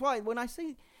 That's why when I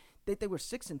say that they were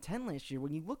 6-10 last year,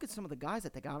 when you look at some of the guys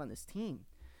that they got on this team,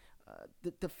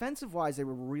 defensive-wise, they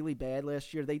were really bad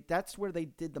last year. That's where they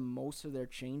did the most of their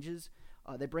changes.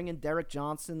 They bring in Derek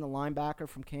Johnson, the linebacker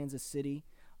from Kansas City.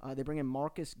 They bring in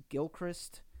Marcus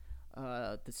Gilchrist,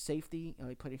 the safety.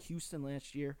 He played in Houston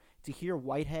last year. Tahir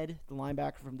Whitehead, the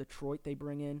linebacker from Detroit, they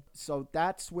bring in. So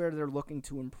that's where they're looking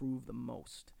to improve the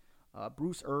most.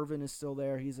 Bruce Irvin is still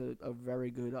there. He's a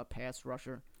very good pass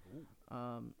rusher.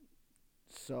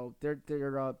 So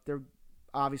they're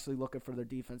obviously looking for their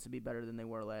defense to be better than they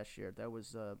were last year. That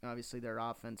was obviously their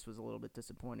offense was a little bit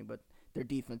disappointing, but their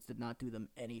defense did not do them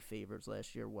any favors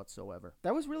last year whatsoever.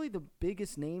 That was really the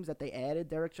biggest names that they added.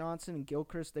 Derek Johnson and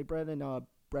Gilchrist. They brought in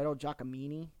Bredo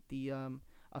Giacomini, the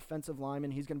offensive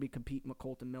lineman. He's going to be competing with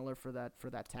Colton Miller for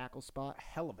that tackle spot.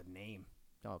 Hell of a name.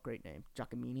 Oh, great name.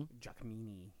 Giacomini.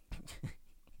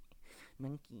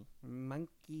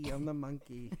 Monkey. I'm the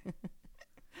monkey.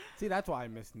 See, that's why I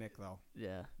miss Nick, though.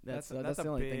 Yeah, that's the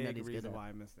only thing that he's good at. Why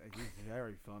I miss. He's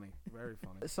very funny, very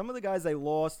funny. Some of the guys they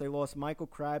lost Michael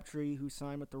Crabtree, who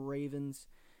signed with the Ravens.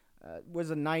 Was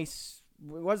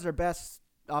their best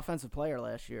offensive player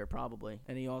last year, probably,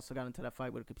 and he also got into that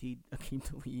fight with Akeem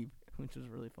Talib, which was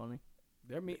really funny.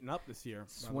 They're meeting up this year,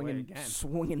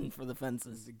 swinging for the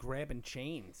fences, grabbing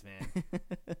chains, man.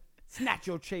 Snatch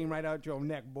your chain right out your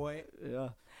neck, boy. Yeah.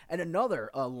 And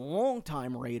a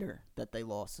longtime Raider that they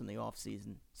lost in the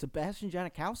offseason, Sebastian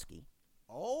Janikowski.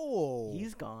 Oh.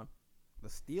 He's gone. The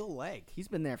steel leg. He's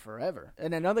been there forever.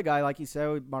 And another guy, like you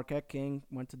said, Marquette King,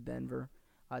 went to Denver.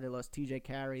 They lost T.J.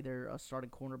 Carey, their starting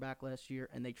cornerback last year,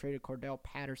 and they traded Cordell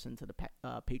Patterson to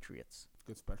the Patriots.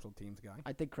 Good special teams guy.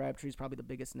 I think Crabtree's probably the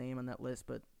biggest name on that list,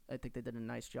 but I think they did a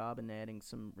nice job in adding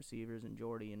some receivers and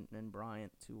Jordy and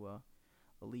Bryant to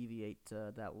alleviate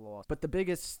that loss. But the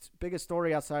biggest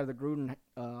story outside of the Gruden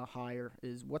hire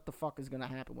is what the fuck is going to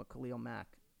happen with Khalil Mack.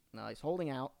 Now, he's holding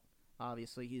out,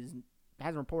 obviously. He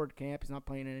hasn't reported to camp. He's not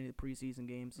playing in any of the preseason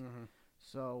games. Mm-hmm.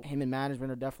 So him and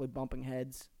management are definitely bumping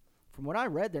heads. From what I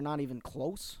read, they're not even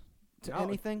close to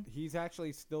anything. He's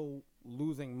actually still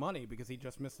losing money because he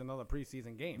just missed another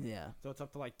preseason game. Yeah. So it's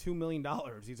up to like $2 million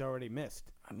he's already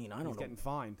missed. I mean, he's getting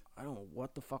fined. I don't know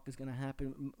what the fuck is going to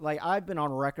happen. Like, I've been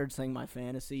on record saying my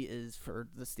fantasy is for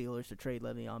the Steelers to trade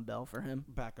Le'Veon Bell for him.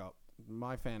 Back up.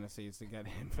 My fantasy is to get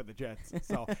him for the Jets.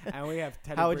 So, and we have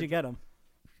Teddy How would you get him?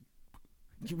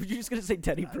 Were you just going to say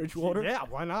Teddy Bridgewater? Yeah,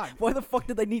 why not? Why the fuck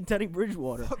did they need Teddy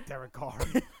Bridgewater? Fuck Derek Carr.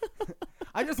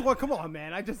 Come on,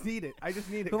 man. I just need it.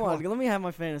 Come on, let me have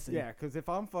my fantasy. Yeah, because if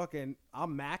I'm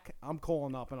Mac, I'm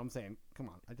calling up and I'm saying, come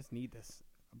on, I just need this.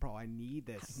 Bro, I need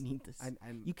this.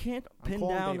 You can't pin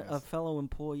down Davis. A fellow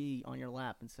employee on your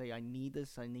lap and say, I need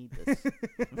this.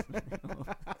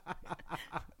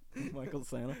 Michael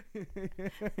Santa.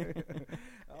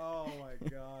 Oh, my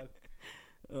God.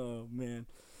 Oh, man.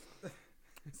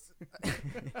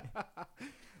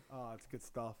 Oh, it's good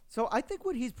stuff. So I think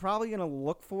what he's probably going to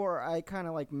look for, I kind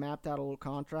of like mapped out a little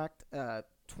contract, $20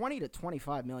 to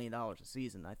 $25 million a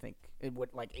season. I think it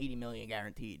would like $80 million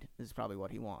guaranteed is probably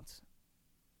what he wants.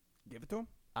 Give it to him?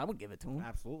 I would give it to him.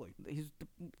 Absolutely. He's the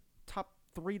top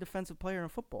 3 defensive player in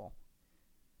football.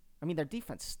 I mean, their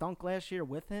defense stunk last year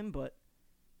with him, but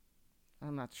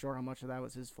I'm not sure how much of that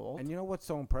was his fault. And you know what's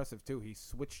so impressive, too? He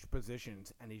switched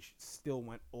positions, and he still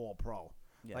went all-pro.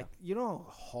 Yeah. Like, you know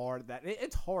how hard that –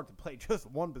 it's hard to play just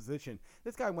one position.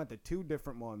 This guy went to 2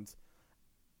 different ones,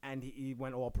 and he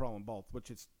went all-pro in both,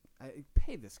 which is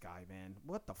pay this guy, man.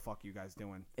 What the fuck you guys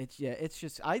doing? It's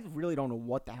just – I really don't know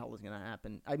what the hell is going to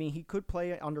happen. I mean, he could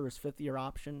play under his 5th-year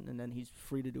option, and then he's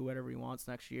free to do whatever he wants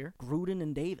next year. Gruden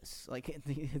and Davis. Like,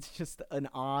 it's just an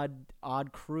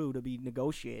odd crew to be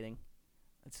negotiating.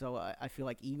 And so I feel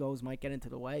like egos might get into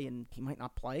the way, and he might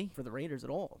not play for the Raiders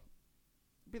at all.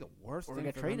 Be the worst or thing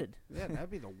get traded. Yeah, that'd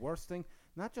be the worst thing.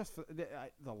 Not just for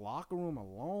the locker room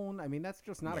alone. I mean, that's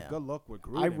just not a good look with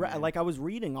Gruden. I was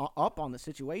reading up on the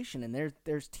situation, and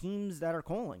there's teams that are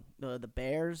calling. The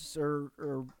Bears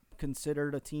are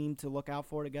considered a team to look out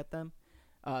for to get them,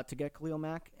 to get Khalil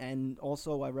Mack, and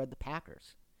also I read the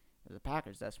Packers. The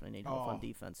Packers desperately need help on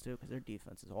defense too because their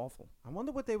defense is awful. I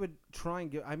wonder what they would try and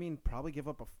give. I mean, probably give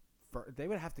up they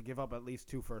would have to give up at least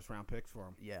 2 first-round picks for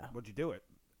him. Yeah, would you do it?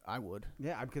 I would.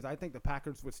 Yeah, because I think the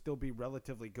Packers would still be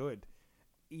relatively good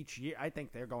each year. I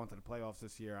think they're going to the playoffs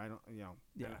this year.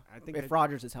 Yeah. I think if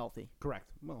Rodgers is healthy.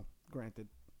 Correct. Well, granted,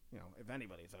 if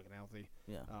anybody's looking healthy.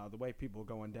 Yeah. The way people are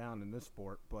going down in this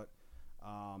sport, but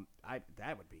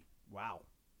that would be wow.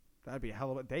 That'd be a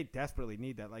hell of a. They desperately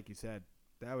need that, like you said.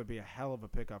 That would be a hell of a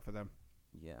pickup for them.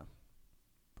 Yeah.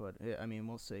 But I mean,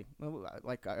 we'll see.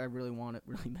 Like I really want it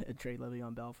really bad, trade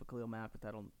Le'Veon Bell for Khalil Mack, but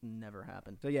that'll never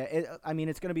happen. So yeah, I mean,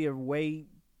 it's going to be a way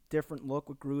different look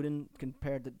with Gruden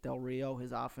compared to Del Rio.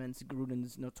 His offense,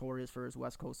 Gruden's notorious for his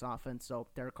West Coast offense, so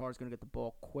Derek Carr's going to get the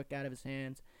ball quick out of his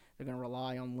hands. They're going to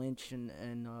rely on Lynch and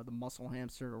the muscle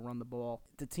hamster to run the ball.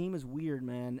 The team is weird,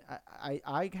 man.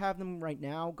 I have them right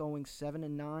now going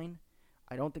 7-9.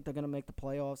 I don't think they're going to make the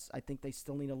playoffs. I think they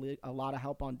still need a lot of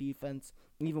help on defense,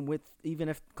 even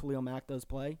if Khalil Mack does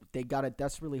play. They got to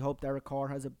desperately hope Derek Carr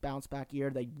has a bounce-back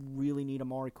year. They really need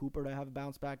Amari Cooper to have a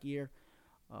bounce-back year.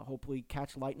 Hopefully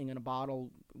catch lightning in a bottle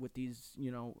with these,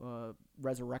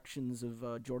 resurrections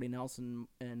of Jordy Nelson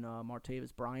and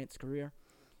Martavis Bryant's career.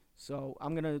 So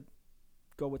I'm going to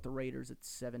go with the Raiders at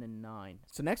 7-9.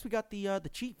 So next we got the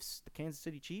Chiefs, the Kansas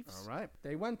City Chiefs. All right.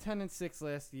 They went 10-6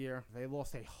 last year. They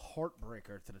lost a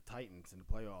heartbreaker to the Titans in the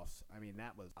playoffs. I mean,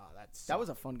 that was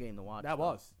a fun game to watch. That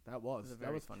was a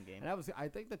very fun game. And I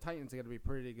think the Titans are going to be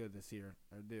pretty good this year.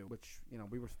 I do. Which,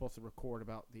 we were supposed to record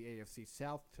about the AFC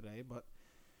South today, but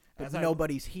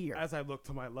nobody's here. As I look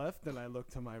to my left and I look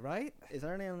to my right. Is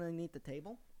there anyone underneath the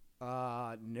table?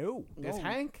 No. There's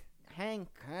Hank. Hank,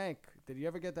 did you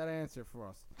ever get that answer for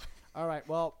us? All right,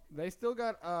 well, they still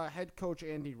got head coach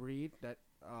Andy Reid that,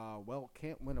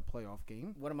 can't win a playoff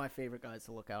game. One of my favorite guys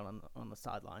to look out on the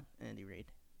sideline, Andy Reid.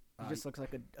 He just looks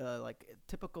like a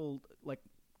typical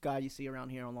guy you see around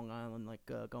here on Long Island,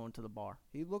 going to the bar.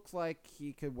 He looks like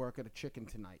he could work at a chicken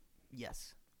tonight.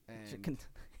 Yes. A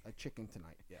chicken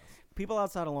tonight, yes. People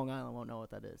outside of Long Island won't know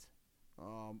what that is.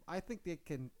 I think they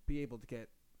can be able to get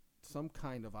some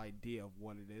kind of idea of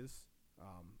what it is.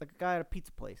 Like a guy at a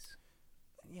pizza place.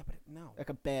 Yeah, but no.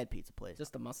 Like a bad pizza place.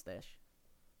 Just a mustache.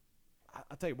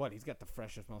 I'll tell you what, he's got the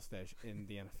freshest mustache in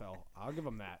the NFL. I'll give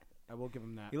him that. I will give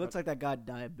him that. He looks like that guy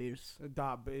Diabetes.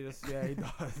 Diabetes, yeah, he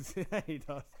does. Yeah,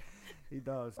 he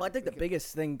does. Well, I think the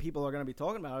biggest thing people are going to be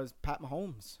talking about is Pat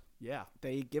Mahomes. Yeah.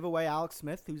 They give away Alex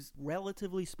Smith, who's,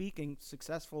 relatively speaking,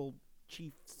 successful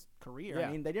Chiefs career. Yeah.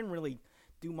 I mean, they didn't really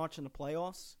do much in the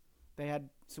playoffs. They had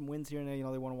some wins here and there.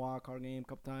 They won a wild card game a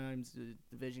couple times, the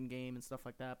division game and stuff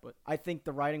like that. But I think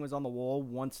the writing was on the wall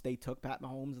once they took Pat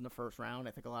Mahomes in the first round.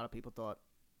 I think a lot of people thought,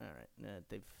 all right,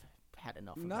 they've had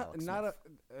enough of Alex Smith.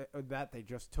 That they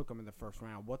just took him in the first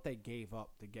round. What they gave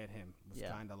up to get him was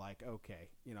kind of like, okay,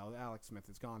 Alex Smith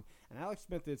is gone. And Alex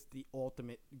Smith is the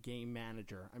ultimate game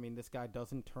manager. I mean, this guy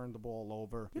doesn't turn the ball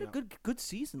over. He had a good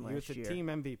season last year. He was a team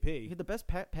MVP. He had the best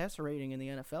passer rating in the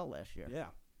NFL last year. Yeah.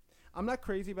 I'm not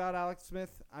crazy about Alex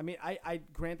Smith. I mean, I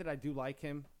granted I do like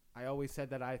him. I always said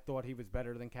that I thought he was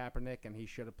better than Kaepernick and he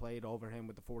should have played over him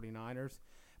with the 49ers.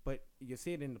 But you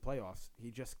see it in the playoffs.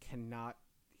 He just cannot.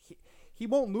 He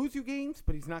won't lose you games,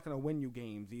 but he's not going to win you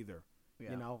games either.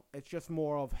 Yeah. It's just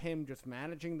more of him just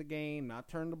managing the game, not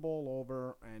turning the ball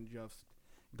over, and just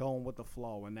going with the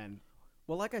flow. And then,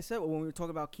 well, like I said, when we were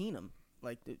talking about Keenum,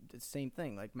 the same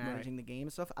thing, managing the game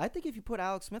and stuff. I think if you put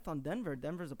Alex Smith on Denver,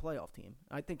 Denver's a playoff team.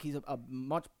 I think he's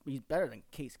he's better than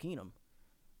Case Keenum.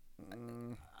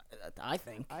 I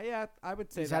think. I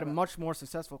would say he's had a much more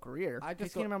successful career.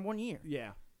 Case Keenum had 1 year.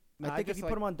 Yeah. I think if you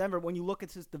put him on Denver, when you look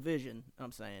at his division,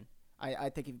 I'm saying, I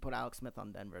think if you put Alex Smith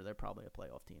on Denver, they're probably a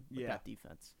playoff team with that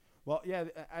defense. Well, yeah,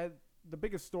 the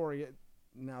biggest story,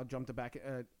 now jump to back,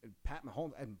 Pat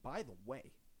Mahomes, and by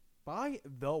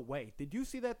the way, did you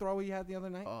see that throw he had the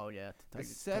other night? Oh, yeah. A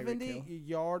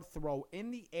 70-yard throw in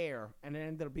the air, and it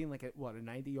ended up being a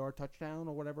 90-yard touchdown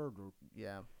or whatever?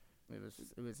 Yeah, it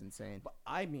was insane. But,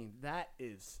 I mean, that's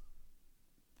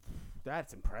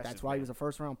impressive. That's why he was a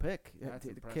first-round pick.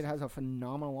 The kid has a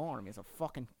phenomenal arm. He has a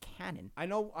fucking cannon. I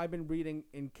know I've been reading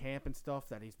in camp and stuff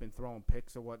that he's been throwing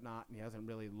picks or whatnot, and he hasn't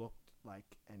really looked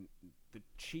and the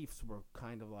Chiefs were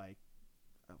kind of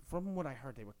from what I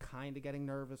heard, they were kind of getting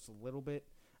nervous a little bit.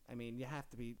 I mean, you have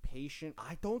to be patient.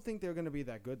 I don't think they're going to be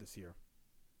that good this year.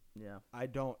 Yeah. I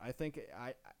don't.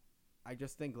 I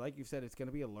just think, like you said, it's going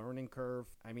to be a learning curve.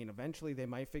 I mean, eventually they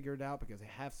might figure it out because they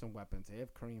have some weapons. They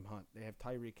have Kareem Hunt. They have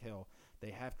Tyreek Hill.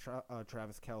 They have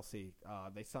Travis Kelce.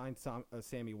 They signed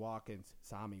Sammy Watkins.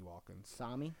 Sammy Watkins.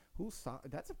 Sammy?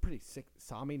 That's a pretty sick...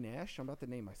 Sammy Nash? I'm about to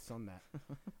name my son that.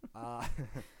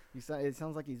 It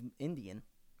sounds like he's Indian.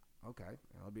 Okay.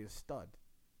 He'll be a stud.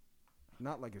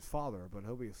 Not like his father, but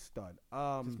he'll be a stud.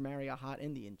 Just marry a hot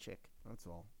Indian chick. That's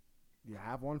all. Do you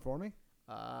have one for me?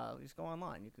 Just go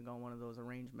online. You can go on one of those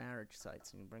arranged marriage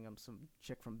sites and you bring up some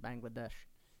chick from Bangladesh.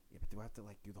 Yeah, but do I have to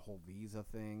do the whole visa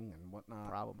thing and whatnot?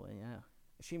 Probably, yeah.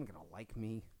 Is she even gonna like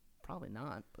me? Probably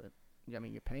not, but I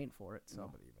mean you're paying for it, so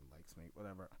nobody even likes me.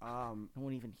 Whatever. No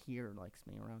one even here likes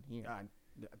me around here.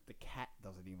 The cat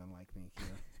doesn't even like me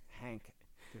here. Hank.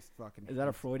 Just fucking. Is that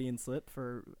a Freudian slip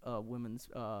for women's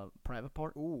private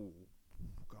part? Ooh,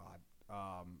 God.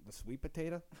 The sweet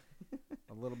potato.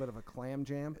 A little bit of a clam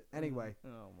jam. Anyway.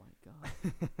 Oh my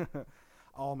God.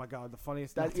 Oh my God, the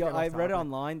funniest. I read it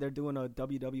online. They're doing a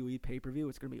WWE pay-per-view.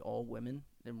 It's gonna be all women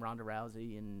and Ronda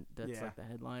Rousey, and that's like the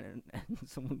headline. And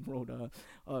someone wrote,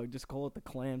 just call it the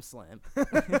Clam Slam.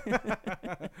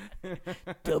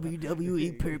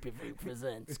 WWE pay-per-view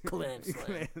presents Clam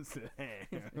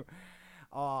Slam.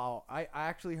 Oh, I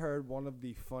actually heard one of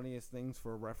the funniest things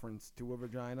for a reference to a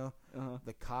vagina: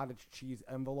 the cottage cheese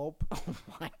envelope. Oh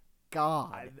my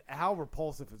God. How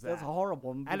repulsive is that? That's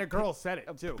horrible. And a girl said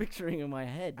it, too. I'm picturing it in my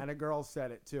head. And a girl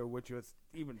said it, too, which was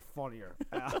even funnier.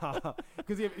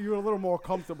 Because you were a little more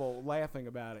comfortable laughing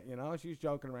about it, you know? She's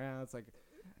joking around. It's like,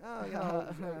 oh, you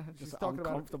know. Just talking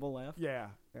uncomfortable laugh? Yeah.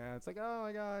 Yeah. It's like, oh,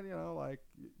 my God, you know, like,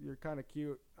 you're kind of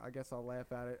cute. I guess I'll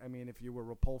laugh at it. I mean, if you were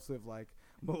repulsive like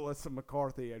Melissa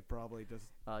McCarthy, I'd probably just...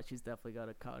 she's definitely got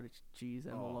a cottage cheese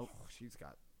envelope. Oh, she's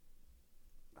got...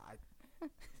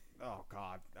 Oh,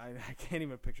 God. I can't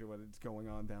even picture what is going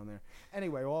on down there.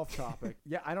 Anyway, off topic.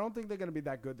 Yeah, I don't think they're going to be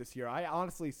that good this year. I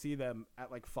honestly see them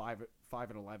at like 5-11.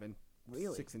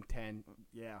 Really? 6-10.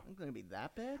 Yeah. It's going to be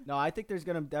that bad? No, I think there's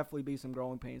going to definitely be some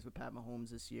growing pains with Pat Mahomes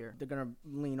this year. They're going to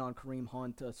lean on Kareem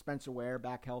Hunt, Spencer Ware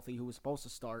back healthy, who was supposed to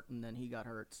start, and then he got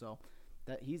hurt. So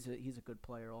that he's a good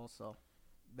player also.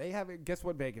 They have it. Guess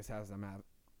what Vegas has them at?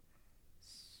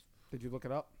 Did you look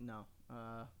it up? No.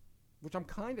 Which I'm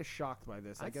kind of shocked by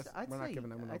this. I guess we're not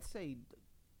giving them enough. I'd say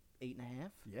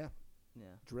 8.5. Yeah. Yeah.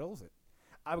 Drills it.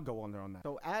 I would go under on that.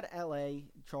 So at LA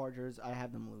Chargers, I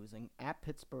have them losing. At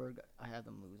Pittsburgh, I have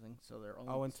them losing. So they're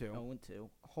 0-2. 0-2.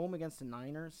 Home against the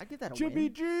Niners. I'd give that a Jimmy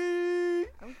win. G!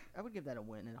 I would give that a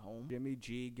win at home. Jimmy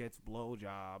G gets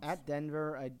blowjobs. At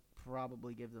Denver, I'd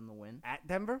probably give them the win. At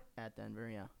Denver? At Denver,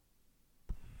 yeah.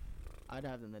 I'd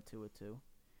have them at 2-2.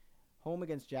 Home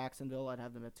against Jacksonville, I'd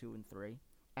have them at 2-3.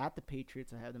 At the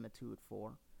Patriots, I have them at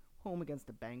 2-4. Home against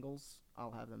the Bengals,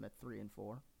 I'll have them at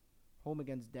 3-4. Home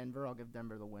against Denver, I'll give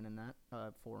Denver the win in that,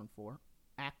 4-4.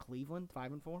 At Cleveland,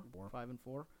 5-4.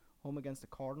 5-4. Home against the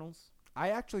Cardinals. I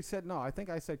actually said no. I think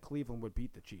I said Cleveland would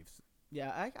beat the Chiefs.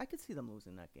 Yeah, I could see them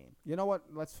losing that game. You know what?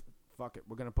 Fuck it.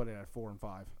 We're gonna put it at 4-5.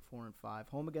 4-5.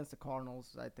 Home against the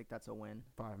Cardinals, I think that's a win.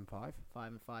 5-5.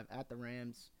 5-5. At the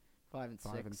Rams, 5-6.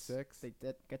 5-6. They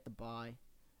did get the bye.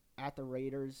 At the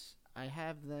Raiders, I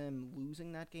have them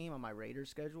losing that game on my Raiders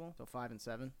schedule, so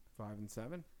 5-7.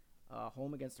 5-7.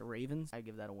 Home against the Ravens, I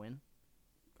give that a win.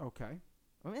 Okay.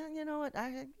 I mean, you know what?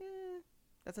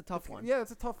 That's a tough one. Yeah,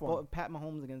 it's a tough one. Pat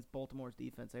Mahomes against Baltimore's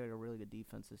defense. They had a really good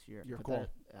defense this year. Your call.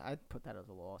 I'd put that as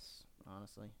a loss,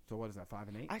 honestly. So what is that?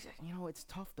 5-8. It's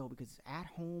tough though because at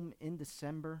home in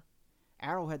December,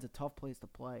 Arrowhead's a tough place to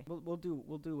play. We'll do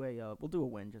a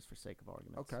win just for sake of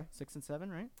arguments. Okay.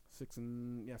 6-7, right?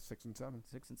 6-7.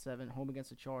 6-7. Home against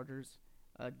the Chargers,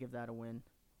 I'd give that a win.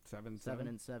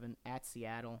 7-7 at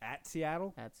Seattle. At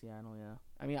Seattle? At Seattle, yeah.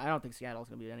 I mean, I don't think Seattle's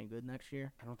gonna be any good next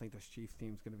year. I don't think this Chiefs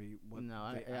team's gonna be.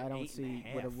 I don't see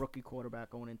with a rookie quarterback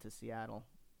going into Seattle.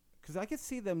 Because I could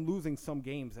see them losing some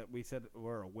games that we said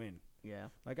were a win. Yeah.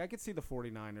 Like, I could see the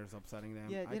 49ers upsetting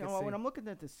them. Yeah, when I'm looking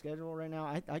at the schedule right now,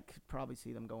 I could probably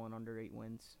see them going under 8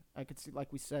 wins. I could see,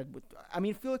 like we said, I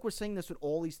feel like we're saying this with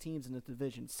all these teams in the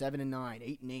division, 7-9,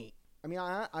 8-8. I mean,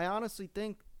 I honestly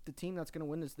think the team that's going to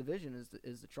win this division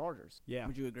is the Chargers. Yeah.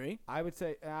 Would you agree? I would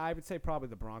say probably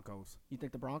the Broncos. You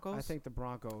think the Broncos? I think the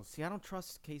Broncos. See, I don't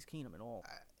trust Case Keenum at all.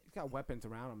 He's got weapons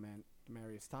around him, man.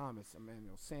 Demarius Thomas,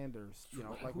 Emmanuel Sanders,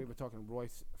 like we were talking,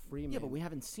 Royce Freeman. Yeah, but we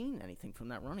haven't seen anything from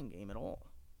that running game at all.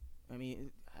 I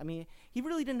mean, he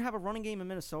really didn't have a running game in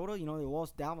Minnesota. They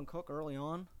lost Dalvin Cook early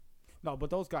on. No, but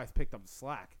those guys picked up the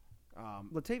slack.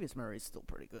 Latavius Murray is still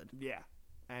pretty good. Yeah,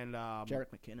 and Jerick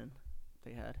McKinnon,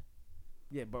 they had.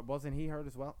 Yeah, but wasn't he hurt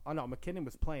as well? Oh no, McKinnon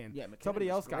was playing. Yeah, McKinnon somebody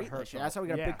else got hurt. That's how we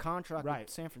got a big contract with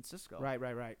San Francisco. Right.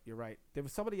 You're right. There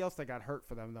was somebody else that got hurt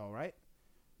for them though, right?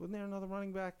 Wasn't there another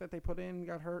running back that they put in and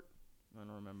got hurt? I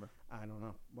don't remember. I don't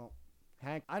know. Well,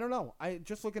 Hank, I don't know. I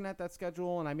just looking at that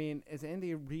schedule, and is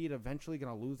Andy Reid eventually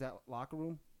going to lose that locker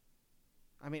room?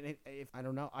 I mean, if I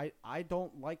don't know. I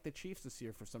don't like the Chiefs this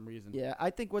year for some reason. Yeah,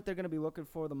 I think what they're going to be looking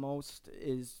for the most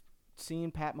is seeing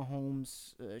Pat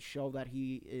Mahomes show that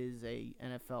he is a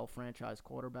NFL franchise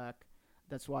quarterback.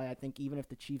 That's why I think even if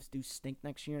the Chiefs do stink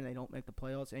next year and they don't make the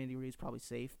playoffs, Andy Reid's probably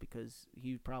safe because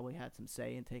he probably had some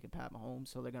say in taking Pat Mahomes.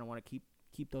 So they're going to want to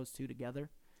keep those two together.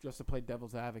 Just to play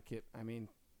devil's advocate, I mean,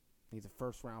 he's a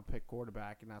first-round pick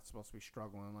quarterback and not supposed to be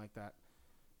struggling like that.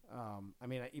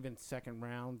 Even second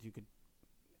round, you could,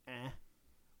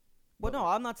 Well, no,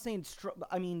 I'm not saying.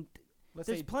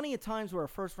 There's plenty of times where a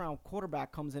first-round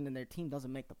quarterback comes in and their team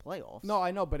doesn't make the playoffs. No,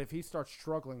 I know, but if he starts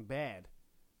struggling bad,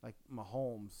 like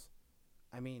Mahomes,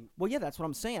 I mean... Well, yeah, that's what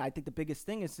I'm saying. I think the biggest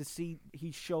thing is to see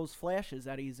he shows flashes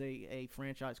that he's a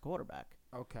franchise quarterback.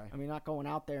 Okay. I mean, not going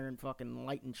out there and fucking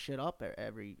lighting shit up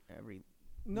every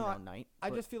night. I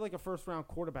just feel like a first-round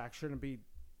quarterback shouldn't be...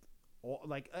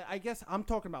 I guess I'm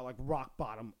talking about like rock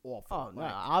bottom awful. Oh no!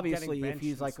 Like obviously, if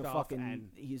he's like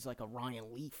he's like a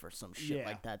Ryan Leaf or some shit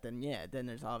like that, then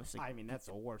there's obviously. I mean, that's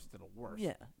the worst of the worst.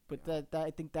 Yeah, but that I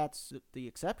think that's the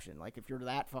exception. Like if you're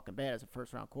that fucking bad as a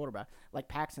first round quarterback, like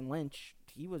Paxton Lynch,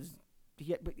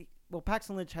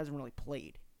 Paxton Lynch hasn't really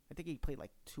played. I think he played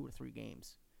like 2 or 3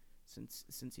 games since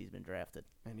he's been drafted,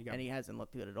 and he hasn't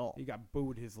looked good at all. He got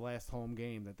booed his last home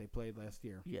game that they played last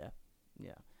year. Yeah.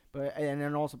 But and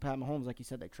then also Pat Mahomes, like you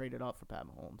said, they traded up for Pat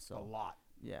Mahomes. So a lot.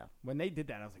 Yeah. When they did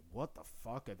that, I was like, "What the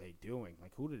fuck are they doing?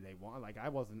 Like, who did they want?" Like, I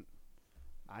wasn't.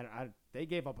 They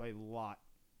gave up a lot.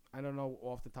 I don't know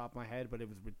off the top of my head, but it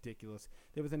was ridiculous.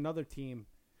 There was another team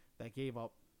that gave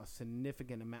up a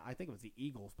significant amount. I think it was the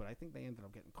Eagles, but I think they ended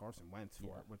up getting Carson Wentz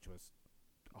for it, which was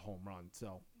a home run.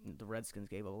 So the Redskins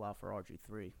gave up a lot for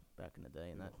RG3 back in the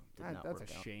day, and that did not work out.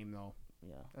 That's a shame, though.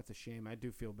 Yeah, that's a shame. I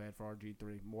do feel bad for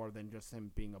RG3 more than just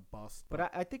him being a bust. But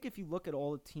I think if you look at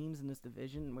all the teams in this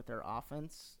division with their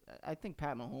offense, I think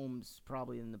Pat Mahomes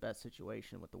probably in the best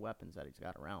situation with the weapons that he's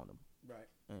got around him. Right.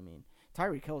 I mean,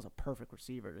 Tyreek Hill is a perfect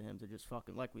receiver to him to just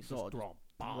fucking, like we saw, throw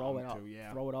it up.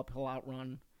 Throw it up, he'll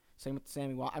outrun. Same with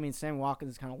Sammy Watkins. I mean, Sammy Watkins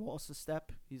has kind of lost a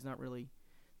step. He's not really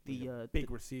the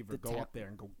big receiver. Go up there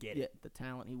and go get it. The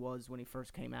talent he was when he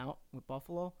first came out with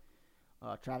Buffalo.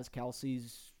 Travis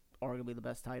Kelce's arguably the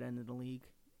best tight end in the league.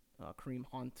 Kareem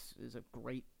Hunt is a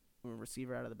great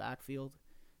receiver out of the backfield.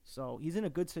 So he's in a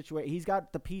good situation. He's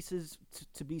got the pieces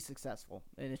to be successful,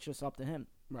 and it's just up to him.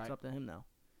 Right. It's up to him now.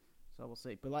 So we'll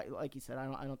see. But like you said, I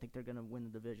don't think they're going to win the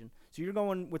division. So you're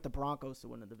going with the Broncos to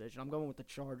win the division. I'm going with the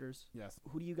Chargers. Yes.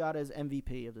 Who do you got as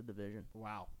MVP of the division?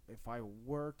 Wow. If I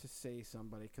were to say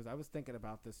somebody, because I was thinking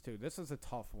about this too. This is a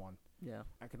tough one. Yeah.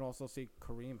 I can also see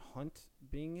Kareem Hunt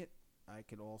being it. I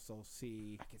could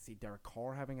see Derek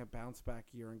Carr having a bounce back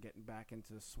year and getting back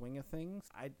into the swing of things.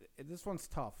 This one's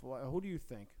tough. Who do you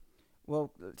think?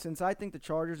 Well, since I think the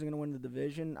Chargers are going to win the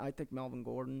division, I think Melvin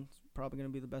Gordon's probably going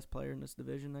to be the best player in this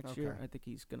division next year. I think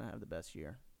he's going to have the best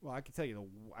year. Well, I could tell you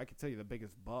the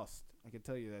biggest bust. I could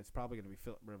tell you that it's probably going to be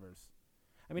Phillip Rivers.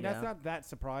 I mean, that's not that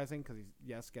surprising because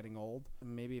he's getting old.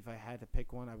 Maybe if I had to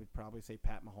pick one, I would probably say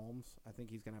Pat Mahomes. I think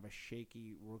he's going to have a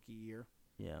shaky rookie year.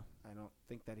 Yeah. I don't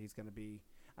think that he's going to be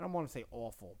 – I don't want to say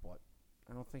awful, but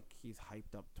I don't think he's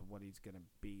hyped up to what he's going to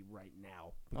be right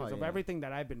now. Because of everything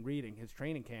that I've been reading, his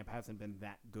training camp hasn't been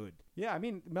that good. Yeah, I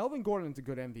mean, Melvin Gordon's a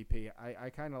good MVP. I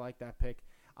kind of like that pick.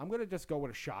 I'm going to just go with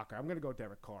a shocker. I'm going to go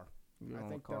Derek Carr.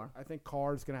 I think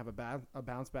Carr's going to have a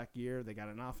bounce-back year. They got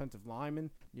an offensive lineman.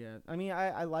 Yeah, I mean,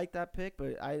 I like that pick,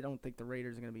 but I don't think the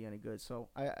Raiders are going to be any good. So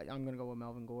I'm going to go with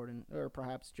Melvin Gordon, or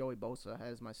perhaps Joey Bosa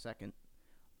has my second.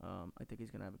 I think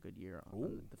he's going to have a good year on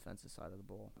the defensive side of the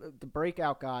ball. The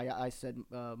breakout guy, I said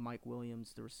Mike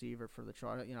Williams, the receiver for the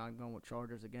Chargers. I'm going with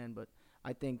Chargers again, but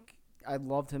I think I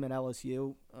loved him at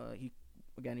LSU. He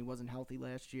wasn't healthy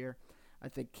last year. I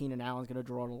think Keenan Allen's going to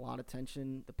draw a lot of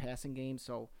attention, the passing game,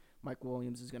 so Mike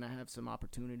Williams is going to have some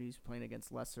opportunities playing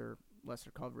against lesser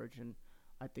coverage, and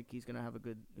I think he's going to have a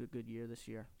good year this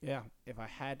year. Yeah, if I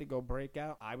had to go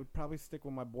breakout, I would probably stick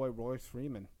with my boy Royce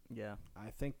Freeman. Yeah.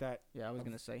 I think that... Yeah, I was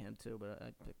going to say him too, but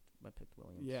I picked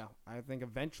Williams. Yeah, I think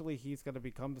eventually he's going to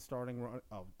become the starting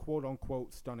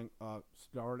quote-unquote starting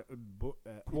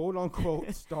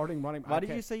running. Why did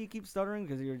you say you keep stuttering?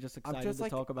 Because you're just excited to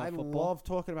talk about football? I love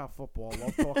talking about football. I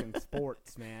love talking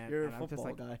sports, man. You're and a football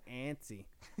I'm just guy. Antsy.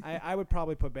 I would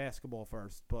probably put basketball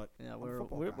first, but yeah,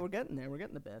 we're getting there. We're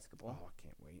getting to basketball. Oh,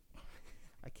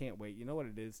 I can't wait. You know what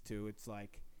it is, too? It's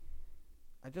like...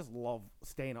 I just love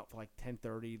staying up for like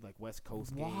 10:30, like West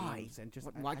Coast games, and just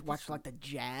watch like the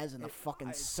Jazz and the fucking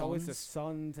Suns. It's always the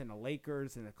Suns and the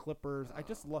Lakers and the Clippers. I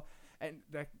just love, and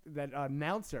that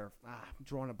announcer. I'm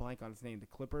drawing a blank on his name. The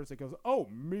Clippers. It goes, oh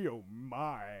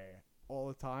my, all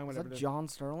the time. Is that John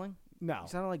Sterling? No, he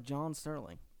sounded like John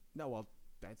Sterling. No, well,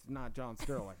 that's not John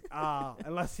Sterling.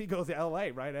 Unless he goes to L.A.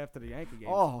 right after the Yankee game.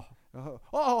 Oh,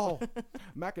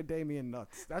 macadamia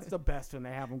nuts. That's the best when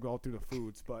they have them go through the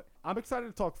foods. But I'm excited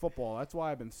to talk football. That's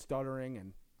why I've been stuttering,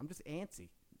 and I'm just antsy.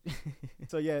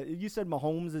 So, yeah, you said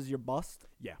Mahomes is your bust?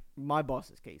 Yeah. My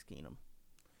bust is Case Keenum.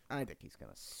 I think he's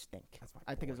going to stink.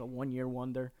 I think it's a one-year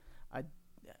wonder. I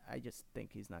just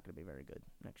think he's not going to be very good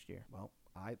next year. Well,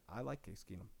 I like Case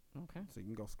Keenum. Okay. So you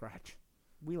can go scratch.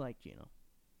 We like Geno.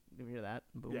 You hear that?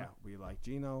 Boomer? Yeah, we like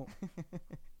Gino.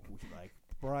 We like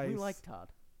Bryce. We like Todd.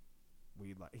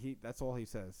 That's all he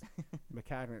says.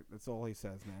 Mechanic. That's all he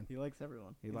says, man. He likes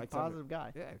everyone. He's likes a positive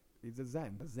guy. Yeah, he's a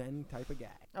Zen type of guy.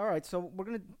 All right, so we're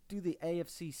gonna do the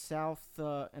AFC South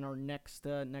in our next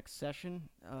session.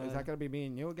 Is that gonna be me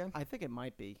and you again? I think it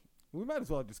might be. We might as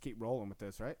well just keep rolling with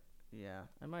this, right? Yeah,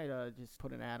 I might just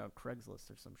put an ad on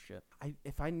Craigslist or some shit.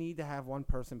 If I need to have one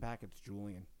person back, it's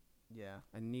Julian. Yeah.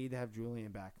 I need to have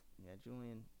Julian back. Yeah,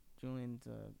 Julian's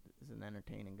is an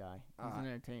entertaining guy. He's an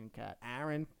entertaining cat.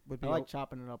 Aaron would be. I like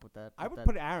chopping it up with that. I would that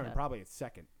put Aaron cat. probably at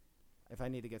second if I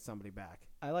need to get somebody back.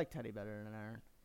 I like Teddy better than Aaron.